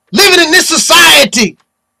 living in this society,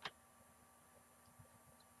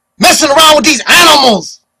 messing around with these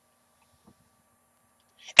animals.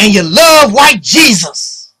 And you love white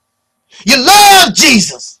Jesus. You love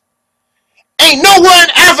Jesus. Ain't nowhere in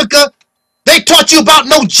Africa they taught you about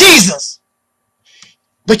no Jesus.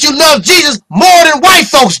 But you love Jesus more than white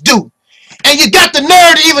folks do. And you got the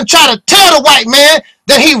nerve to even try to tell the white man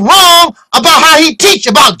that he wrong about how he teach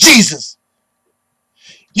about Jesus.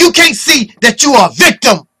 You can't see that you are a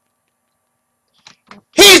victim.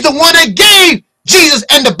 He's the one that gave Jesus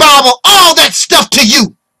and the Bible all that stuff to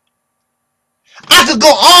you. I could go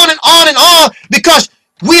on and on and on because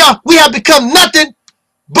we have become nothing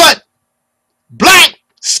but black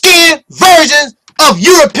skinned versions of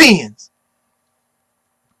Europeans.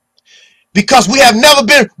 Because we have never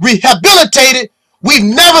been rehabilitated, we've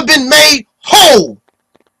never been made whole.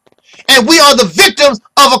 And we are the victims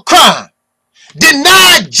of a crime.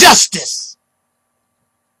 Denied justice.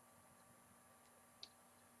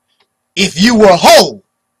 If you were whole,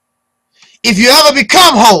 if you ever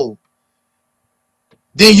become whole,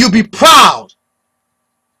 then you'll be proud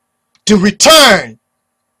to return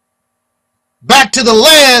back to the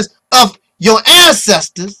lands of your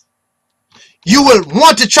ancestors. You would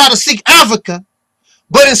want to try to seek Africa,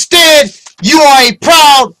 but instead you are a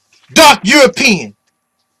proud dark European,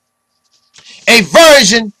 a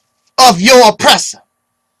version of your oppressor.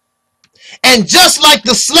 And just like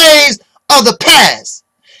the slaves of the past,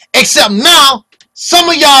 except now some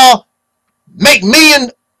of y'all make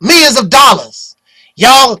millions of dollars.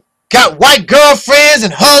 Y'all got white girlfriends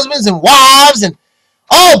and husbands and wives, and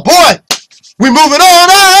oh boy, we moving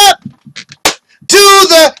on up. to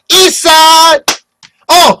the east side.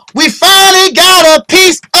 Oh, we finally got a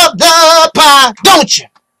piece of the pie, don't you?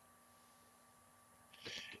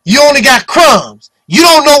 You only got crumbs. You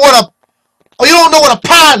don't know what a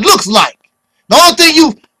pie looks like. The only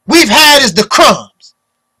thing we've had is the crumbs.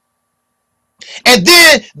 And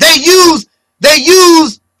then they use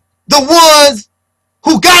the ones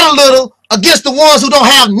who got a little against the ones who don't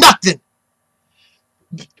have nothing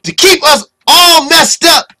to keep us all messed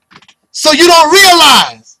up, so you don't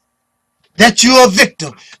realize that you're a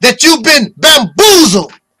victim, that you've been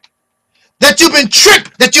bamboozled, that you've been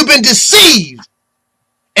tricked, that you've been deceived.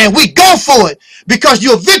 And we go for it because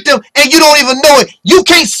you're a victim and you don't even know it. You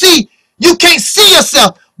can't see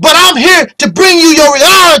yourself. But I'm here to bring you your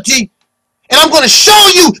reality, and I'm going to show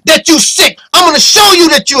you that you're sick. I'm going to show you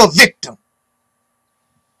that you're a victim.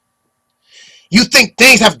 You think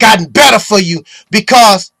things have gotten better for you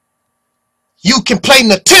because you can play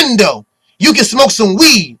Nintendo. You can smoke some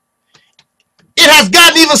weed. It has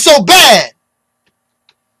gotten even so bad.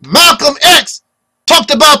 Malcolm X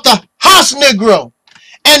talked about the house Negro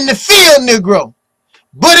and the field Negro.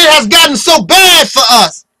 But it has gotten so bad for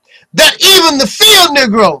us that even the field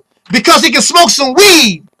Negro, because he can smoke some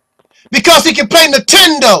weed, because he can play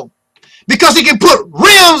Nintendo, because he can put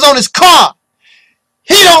rims on his car,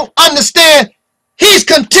 he don't understand. He's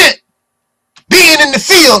content being in the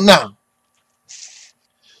field now.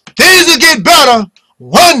 Things will get better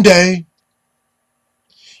one day.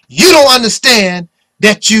 You don't understand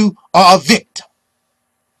that you are a victim.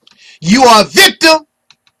 You are a victim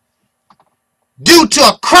due to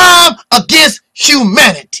a crime against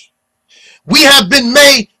humanity. We have been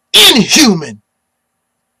made inhuman.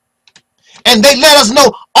 And they let us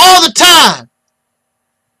know all the time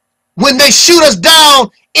when they shoot us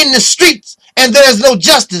down in the streets and there is no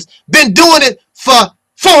justice. Been doing it for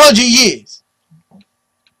 400 years.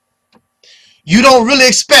 You don't really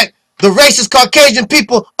expect the racist Caucasian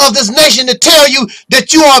people of this nation to tell you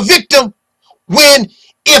that you are a victim when,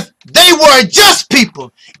 if they were just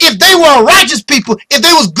people, if they were righteous people, if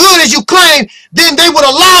they was good as you claim, then they would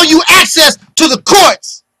allow you access to the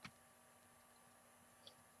courts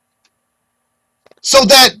so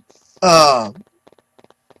that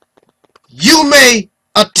you may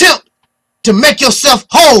attempt to make yourself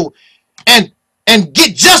whole and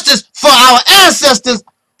get justice for our ancestors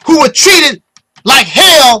who were treated like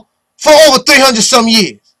hell for over 300 some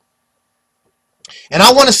years. And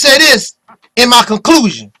I want to say this in my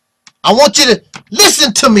conclusion. I want you to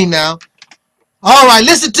listen to me now. All right,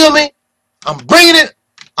 listen to me. I'm bringing it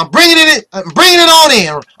on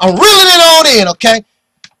in. I'm reeling it on in, okay?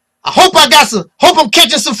 I hope I'm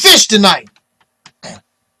catching some fish tonight.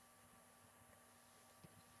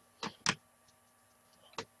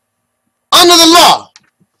 Under the law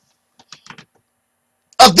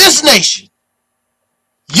of this nation,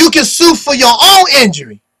 you can sue for your own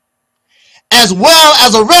injury as well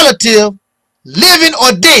as a relative, living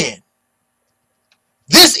or dead.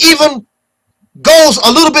 This even goes a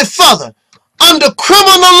little bit further. Under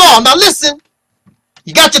criminal law, now listen,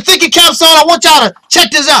 you got your thinking caps on, I want y'all to check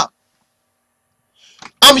this out.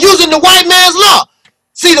 I'm using the white man's law.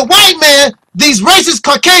 See, the white man, these racist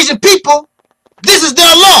Caucasian people, this is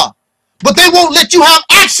their law. But they won't let you have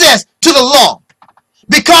access to the law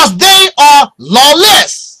because they are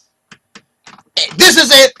lawless. This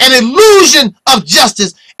is an illusion of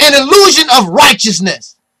justice, an illusion of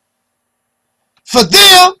righteousness. For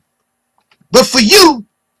them, but for you,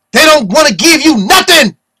 they don't want to give you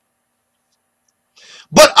nothing.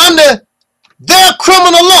 But under their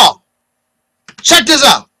criminal law, check this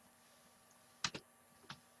out.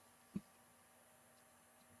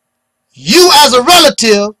 You as a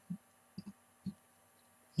relative,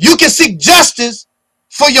 you can seek justice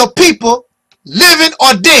for your people, living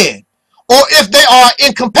or dead, or if they are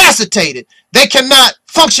incapacitated, they cannot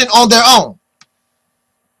function on their own.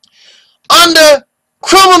 Under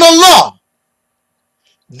criminal law,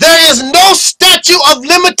 there is no statute of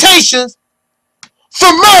limitations for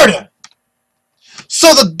murder.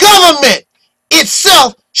 So the government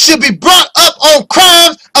itself should be brought up on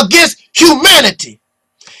crimes against humanity.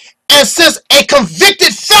 And since a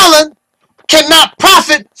convicted felon cannot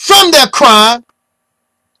profit from their crime,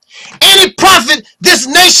 any profit this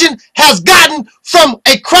nation has gotten from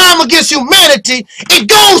a crime against humanity, it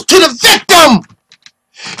goes to the victim.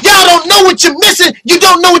 Y'all don't know what you're missing. You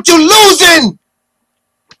don't know what you're losing.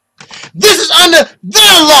 This is under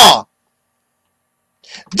their law.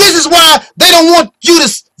 This is why they don't want you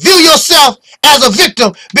to view yourself as a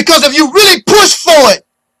victim, because if you really push for it,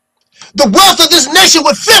 the wealth of this nation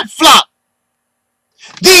would flip-flop.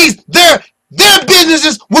 Their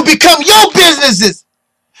businesses will become your businesses.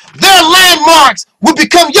 Their landmarks will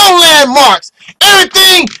become your landmarks.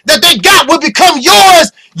 Everything that they got will become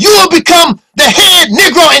yours. You will become the head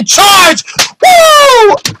Negro in charge.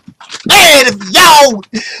 Woo! Man, if y'all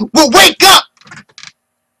will wake up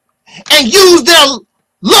and use their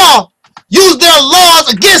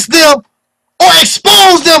laws against them, or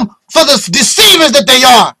expose them for the deceivers that they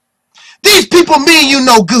are. These people mean you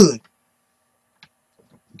no good.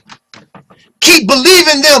 Keep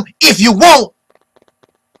believing them if you want.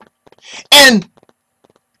 And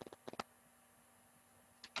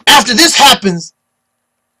after this happens,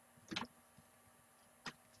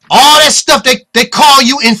 all that stuff they call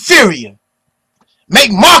you inferior,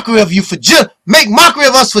 make mockery of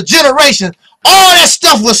us for generations, all that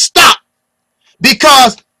stuff will stop,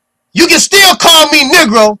 because you can still call me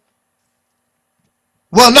Negro.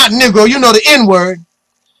 Well, not Negro, you know the N-word.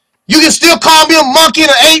 You can still call me a monkey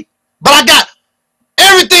and an ape, but I got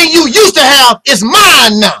everything you used to have is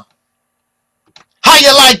mine now. How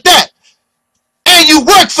you like that? And you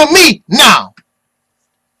work for me now.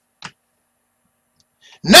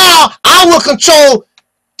 Now I will control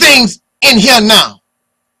things in here now.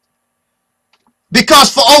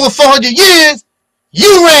 Because for over 400 years,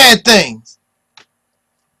 you ran things.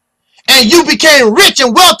 And you became rich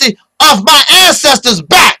and wealthy off my ancestors'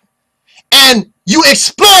 back. And you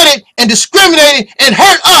exploited and discriminated and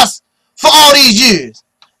hurt us for all these years.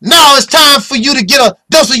 Now it's time for you to get a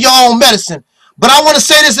dose of your own medicine. But I want to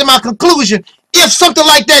say this in my conclusion. If something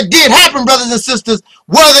like that did happen, brothers and sisters,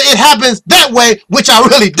 whether it happens that way, which I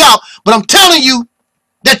really doubt, but I'm telling you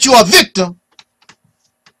that you are a victim,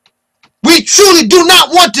 we truly do not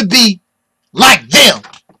want to be like them.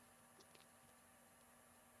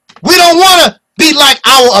 We don't want to be like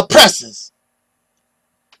our oppressors.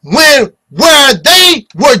 Where they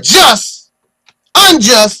were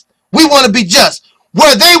unjust, we want to be just.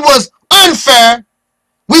 Where they was unfair,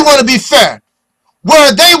 we want to be fair.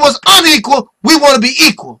 Where they was unequal, we want to be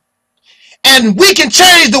equal. And we can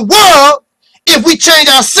change the world if we change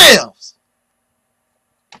ourselves.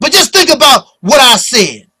 But just think about what I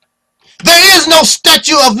said. There is no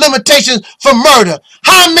statute of limitations for murder.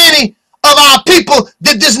 How many of our people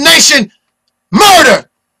did this nation murder?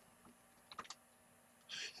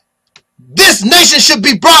 This nation should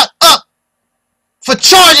be brought up for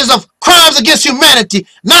charges of crimes against humanity.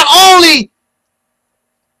 Not only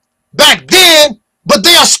back then, but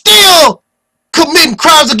they are still committing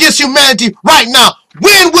crimes against humanity right now.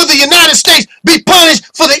 When will the United States be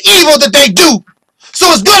punished for the evil that they do? So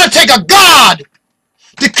it's going to take a God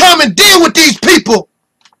to come and deal with these people.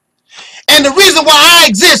 And the reason why I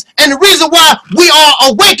exist and the reason why we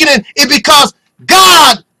are awakening is because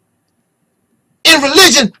God, in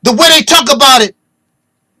religion, the way they talk about it,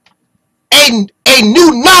 a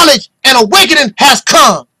new knowledge and awakening has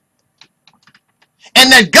come.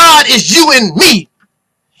 And that God is you and me.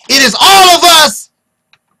 It is all of us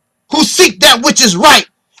who seek that which is right.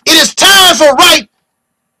 It is time for right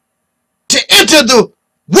to enter the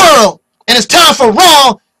world, and it's time for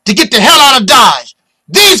wrong to get the hell out of Dodge.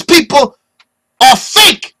 These people are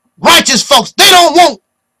fake righteous folks. They don't want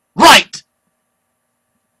right.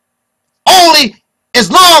 Only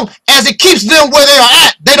as long as it keeps them where they are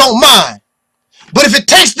at, they don't mind. But if it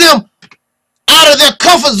takes them out of their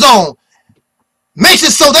comfort zone, makes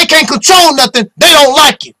it so they can't control nothing, they don't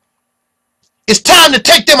like it. It's time to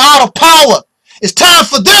take them out of power. It's time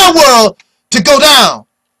for their world to go down,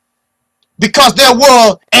 because their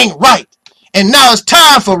world ain't right. And now it's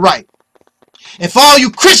time for right. And for all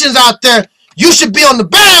you Christians out there, you should be on the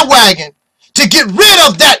bandwagon to get rid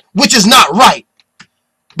of that which is not right.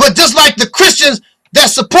 But just like the Christians that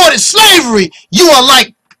supported slavery, you are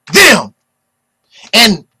like them.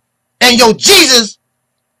 And your Jesus,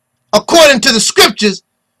 according to the scriptures,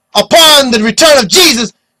 upon the return of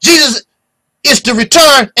Jesus, Jesus is to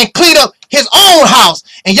return and clean up his own house.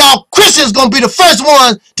 And y'all Christians going to be the first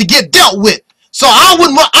ones to get dealt with. So I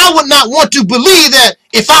would not want to believe that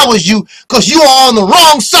if I was you, because you are on the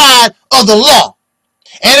wrong side of the law.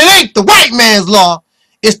 And it ain't the white man's law.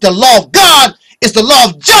 It's the law of God. It's the law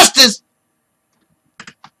of justice.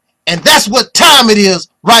 And that's what time it is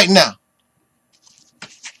right now.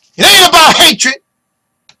 It ain't about hatred.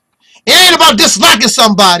 It ain't about disliking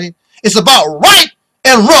somebody. It's about right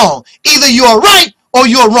and wrong. Either you're right or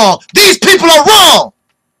you're wrong. These people are wrong.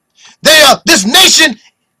 This nation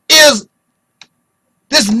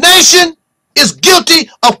is guilty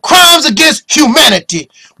of crimes against humanity.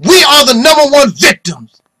 We are the #1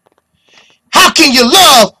 victims. How can you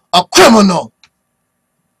love a criminal?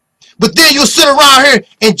 But then you'll sit around here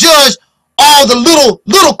and judge all the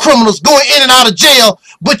little criminals going in and out of jail,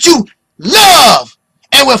 but you love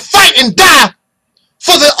and will fight and die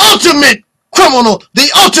for the ultimate criminal, the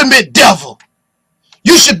ultimate devil.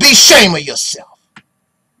 You should be ashamed of yourself.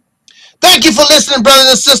 Thank you for listening, brothers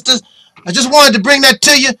and sisters. I just wanted to bring that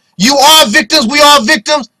to you. You are victims. We are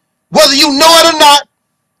victims, whether you know it or not.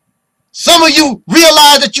 Some of you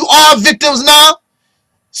realize that you are victims now.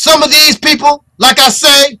 Some of these people, like I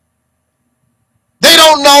say, they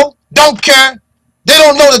don't know, don't care. They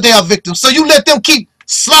don't know that they are victims. So you let them keep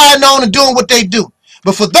sliding on and doing what they do.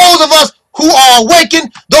 But for those of us who are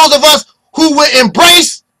awakened, those of us who will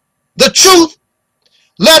embrace the truth,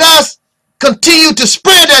 let us continue to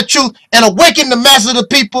spread that truth and awaken the masses of the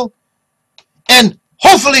people. And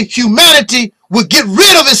hopefully humanity will get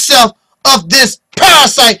rid of itself of this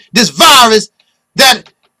parasite, this virus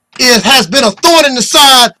that has been a thorn in the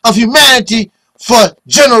side of humanity for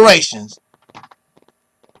generations.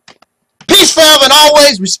 Peace forever and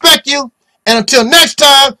always. Respect you. And until next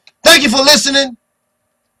time, thank you for listening.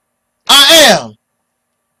 I am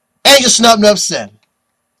Angelsnupnup7.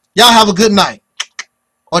 Y'all have a good night,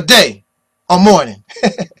 or day, or morning.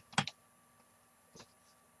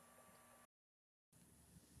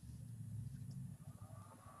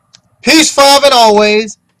 Peace forever and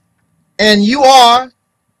always. And you are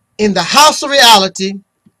in the house of reality.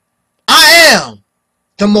 I am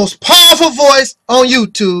the most powerful voice on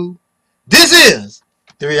YouTube. This is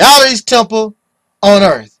the Realitys Temple on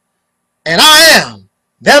earth. And I am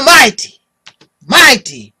the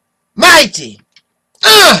mighty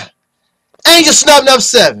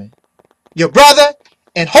Angelsnupnup7, your brother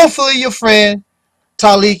and hopefully your friend,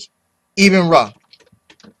 Taalik Ibn'rad.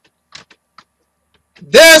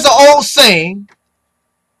 There's an old saying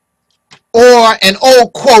or an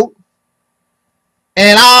old quote,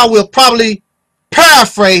 and I will probably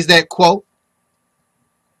paraphrase that quote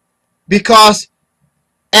because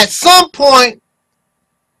at some point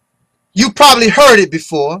you probably heard it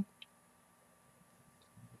before,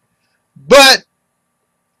 but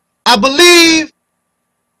I believe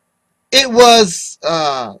it was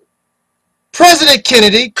President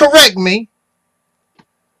Kennedy, correct me,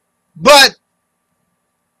 but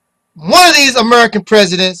one of these American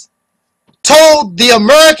presidents told the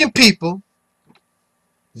American people,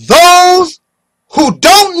 those who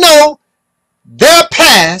don't know their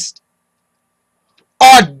past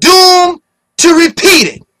are doomed to repeat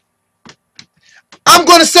it. I'm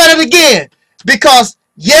going to say it again because,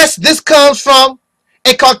 yes, this comes from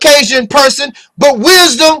a Caucasian person, but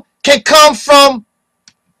wisdom can come from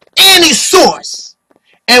any source.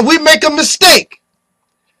 And we make a mistake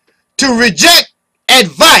to reject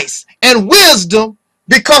advice and wisdom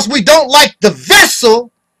because we don't like the vessel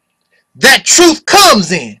that truth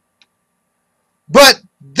comes in. But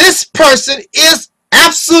this person is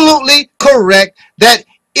absolutely correct that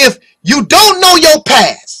if you don't know your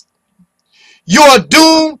past, you are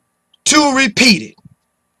doomed to repeat it.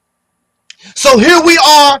 So here we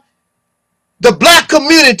are, the black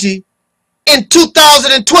community in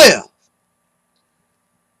 2012,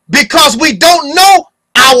 because we don't know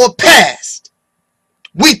our past.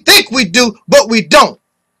 We think we do, but we don't.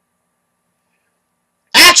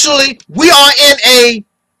 Actually, we are in a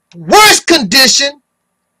worse condition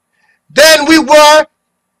than we were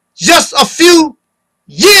just a few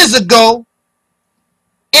years ago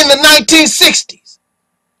in the 1960s.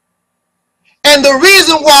 And the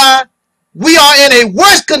reason why we are in a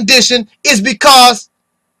worse condition is because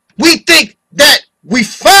we think that we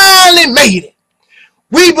finally made it.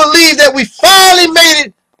 We believe that we finally made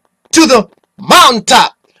it to the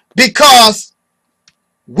mountaintop because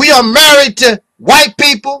we are married to white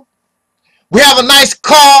people. We have a nice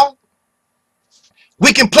car.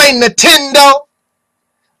 We can play Nintendo.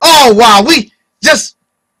 Oh, wow.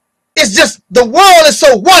 It's just, the world is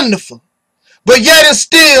so wonderful. But yet and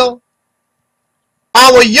still,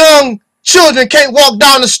 our young children can't walk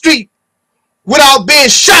down the street without being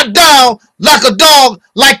shot down like a dog,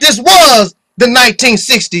 like this was the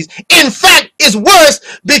 1960s. In fact, it's worse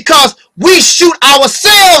because we shoot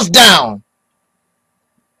ourselves down.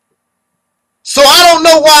 So I don't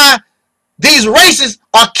know why these racists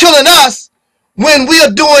are killing us when we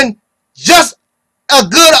are doing just as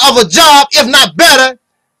good of a job, if not better,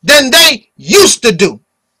 than they used to do.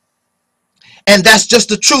 And that's just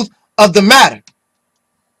the truth of the matter.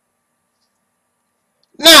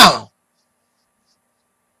 Now,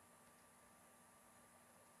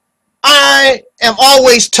 I am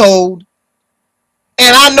always told,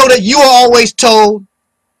 and I know that you are always told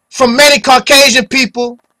from many Caucasian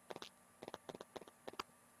people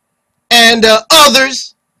and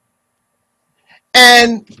others,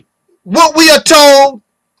 and what we are told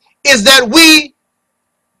is that we,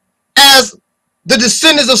 as the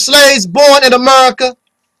descendants of slaves born in America,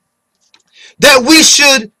 that we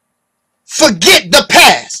should forget the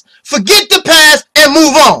past. Forget the past and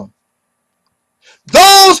move on.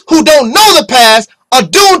 Those who don't know the past are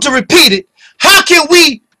doomed to repeat it. How can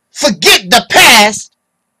we forget the past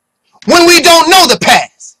when we don't know the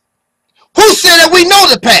past? Who said that we know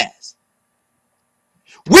the past?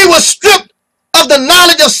 We were stripped of the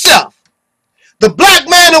knowledge of self. The black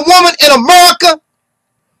man and woman in America,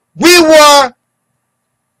 we were,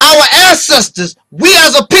 our ancestors, we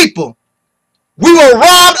as a people, we were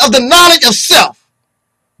robbed of the knowledge of self.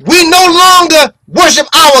 We no longer worship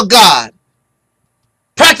our God,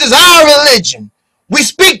 practice our religion.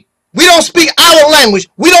 We don't speak our language.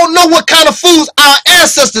 We don't know what kind of foods our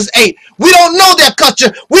ancestors ate. We don't know their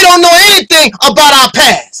culture. We don't know anything about our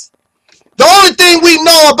past. The only thing we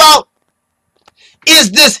know about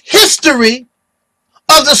is this history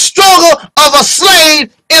of the struggle of a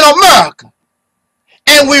slave in America.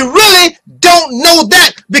 And we really don't know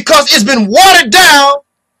that because it's been watered down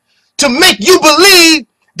to make you believe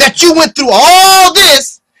that you went through all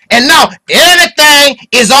this and now everything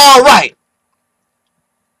is all right.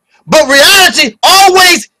 But reality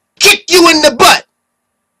always kick you in the butt.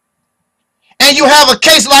 And you have a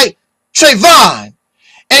case like Trayvon,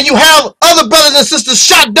 and you have other brothers and sisters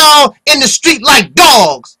shot down in the street like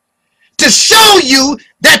dogs to show you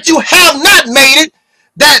that you have not made it,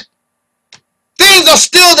 that things are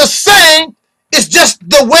still the same. It's just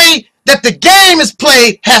the way that the game is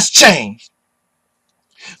played has changed.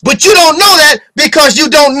 But you don't know that because you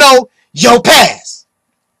don't know your past.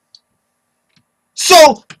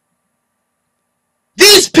 So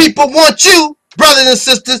these people want you, brothers and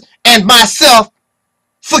sisters, and myself,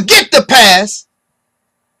 forget the past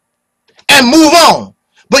and move on.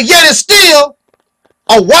 But yet it's still,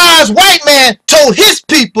 a wise white man told his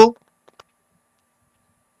people,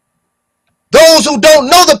 those who don't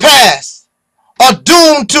know the past are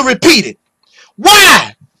doomed to repeat it.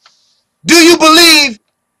 Why do you believe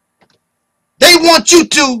they want you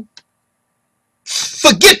to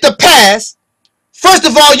forget the past? First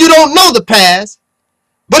of all, you don't know the past.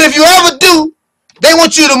 But if you ever do, they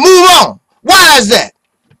want you to move on. Why is that?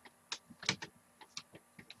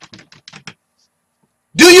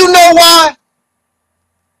 Do you know why?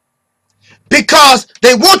 Because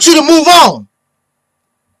they want you to move on.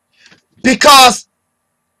 Because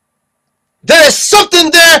there is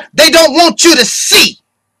something there they don't want you to see.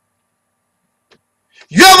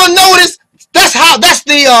 You ever notice? That's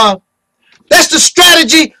the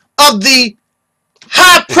strategy of the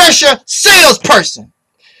high pressure salesperson.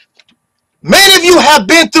 Many of you have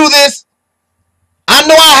been through this. I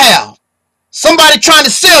know I have. Somebody trying to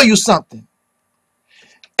sell you something.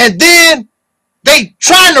 And then they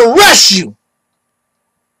trying to rush you.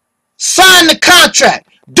 Sign the contract.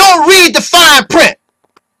 Don't read the fine print.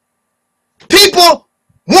 People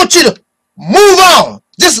want you to move on.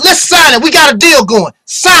 Just let's sign it. We got a deal going.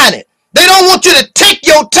 Sign it. They don't want you to take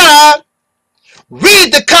your time,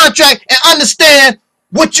 read the contract, and understand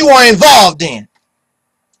what you are involved in.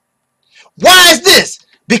 Why is this?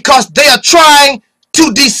 Because they are trying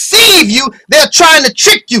to deceive you. They are trying to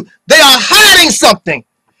trick you. They are hiding something.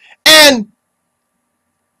 And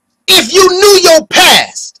if you knew your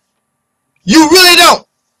past, you really don't.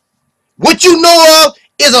 What you know of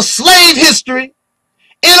is a slave history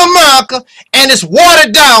in America, and it's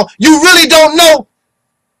watered down. You really don't know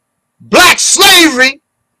black slavery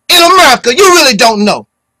in America. You really don't know.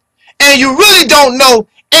 And you really don't know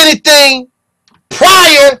anything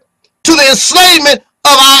prior to the enslavement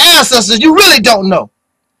of our ancestors. You really don't know.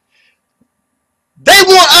 They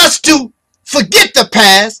want us to forget the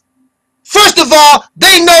past. First of all,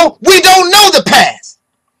 they know we don't know the past.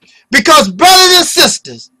 Because brothers and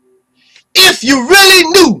sisters, if you really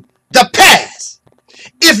knew the past,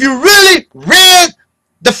 if you really read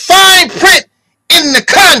the fine print in the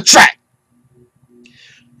contract,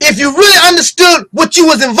 if you really understood what you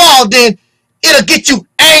was involved in, it'll get you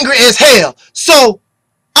angry as hell. So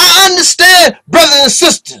I understand brothers and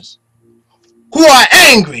sisters who are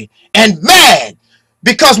angry and mad,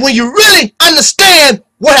 because when you really understand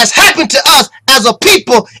what has happened to us as a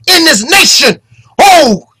people in this nation,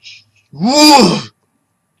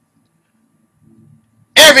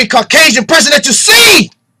 every Caucasian person that you see,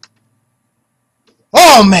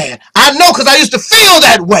 oh man, I know, because I used to feel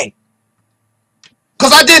that way.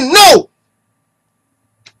 Because I didn't know.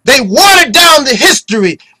 They watered down the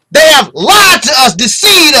history. They have lied to us,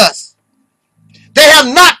 deceived us. They have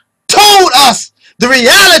not told us the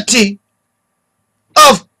reality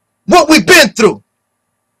of what we've been through.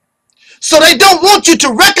 So they don't want you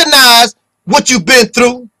to recognize what you've been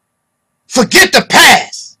through. Forget the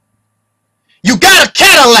past. You got a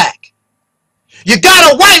Cadillac. You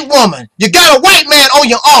got a white woman. You got a white man on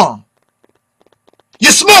your arm.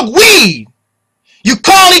 You smoke weed. You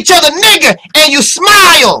call each other nigger and you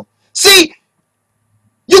smile. See,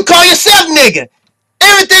 you call yourself nigger.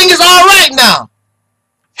 Everything is all right now.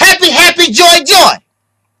 Happy, happy, joy, joy.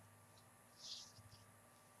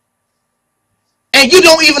 And you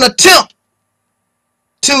don't even attempt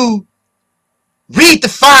to read the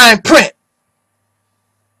fine print.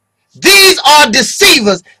 These are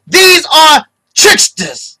deceivers. These are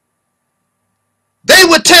tricksters. They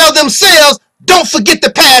would tell themselves, don't forget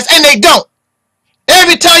the past, and they don't.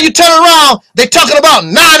 Every time you turn around, they're talking about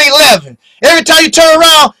 9/11. Every time you turn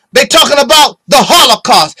around, they're talking about the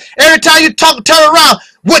Holocaust. Every time you turn around,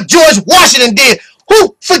 what George Washington did.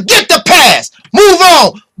 Who forget the past, move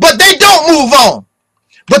on. But they don't move on.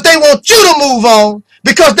 But they want you to move on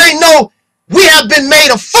because they know we have been made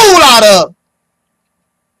a fool out of.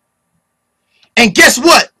 And guess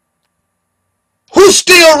what? Who's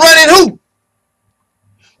still running who?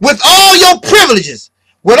 With all your privileges,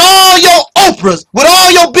 with all your Oprahs, with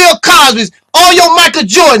all your Bill Cosby's, all your Michael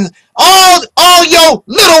Jordans, all your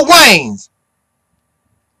Little Waynes.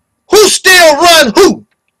 Who still run who?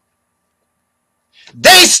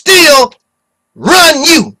 They still run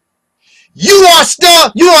you. You are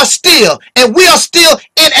still, and we are still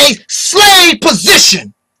in a slave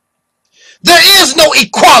position. There is no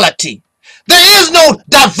equality. There is no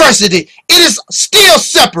diversity. It is still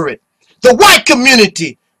separate. The white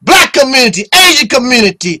community, black community, Asian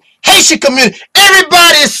community, Haitian community,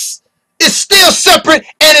 everybody is still separate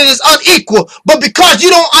and it is unequal. But because you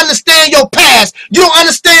don't understand your past, you don't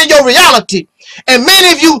understand your reality, and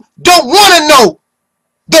many of you don't want to know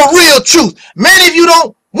the real truth. Many of you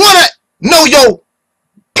don't want to know your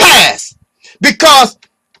past because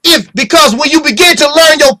when you begin to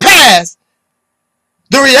learn your past,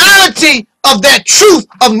 the reality of that truth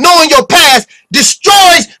of knowing your past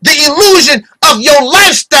destroys the illusion of your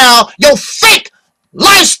lifestyle, your fake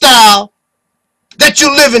lifestyle that you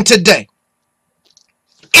live in today.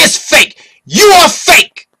 It's fake. You are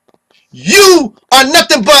fake. You are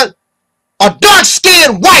nothing but a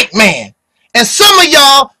dark-skinned white man. And some of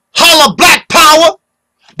y'all holler black power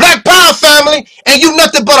family, and you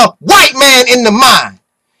nothing but a white man in the mind.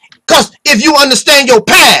 Because if you understand your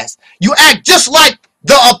past, you act just like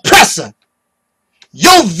the oppressor.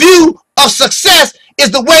 Your view of success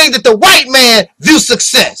is the way that the white man views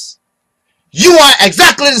success. You are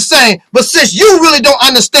exactly the same, but since you really don't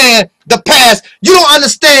understand the past, you don't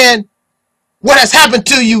understand what has happened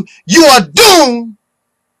to you, you are doomed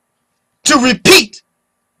to repeat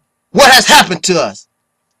what has happened to us.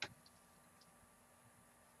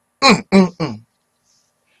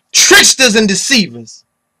 Tricksters and deceivers.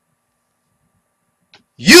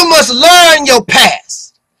 You must learn your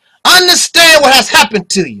past. Understand what has happened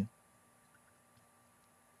to you.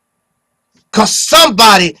 Because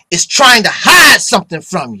somebody is trying to hide something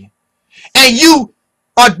from you. And you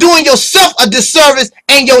are doing yourself a disservice,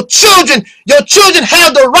 and your children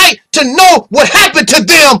have the right to know what happened to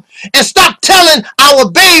them, and stop telling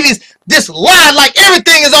our babies this lie like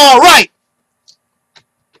everything is all right.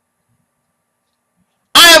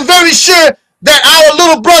 I am very sure that our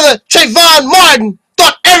little brother Trayvon Martin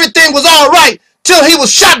thought everything was all right till he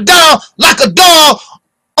was shot down like a dog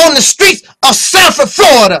on the streets of Sanford,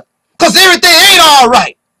 Florida, because everything ain't all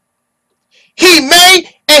right. He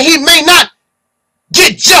may and he may not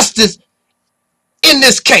get justice in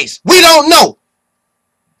this case. We don't know,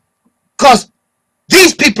 because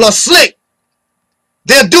these people are slick.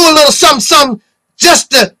 They'll do a little something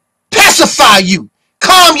just to pacify you,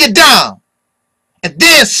 calm you down, and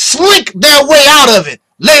then slink their way out of it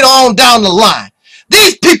later on down the line.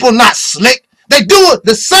 These people not slick. They do it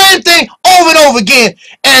the same thing over and over again.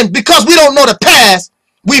 And because we don't know the past,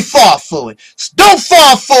 we fall for it. Don't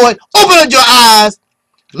fall for it. Open up your eyes.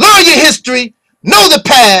 Learn your history. Know the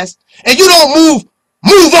past. And you don't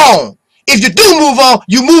move on. If you do move on,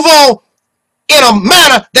 you move on in a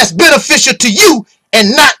manner that's beneficial to you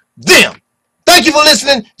and not them. Thank you for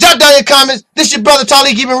listening. Jot down your comments. This is your brother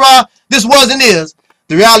Taalik Ibn'rad. This was and is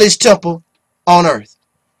the Realitys Temple on earth.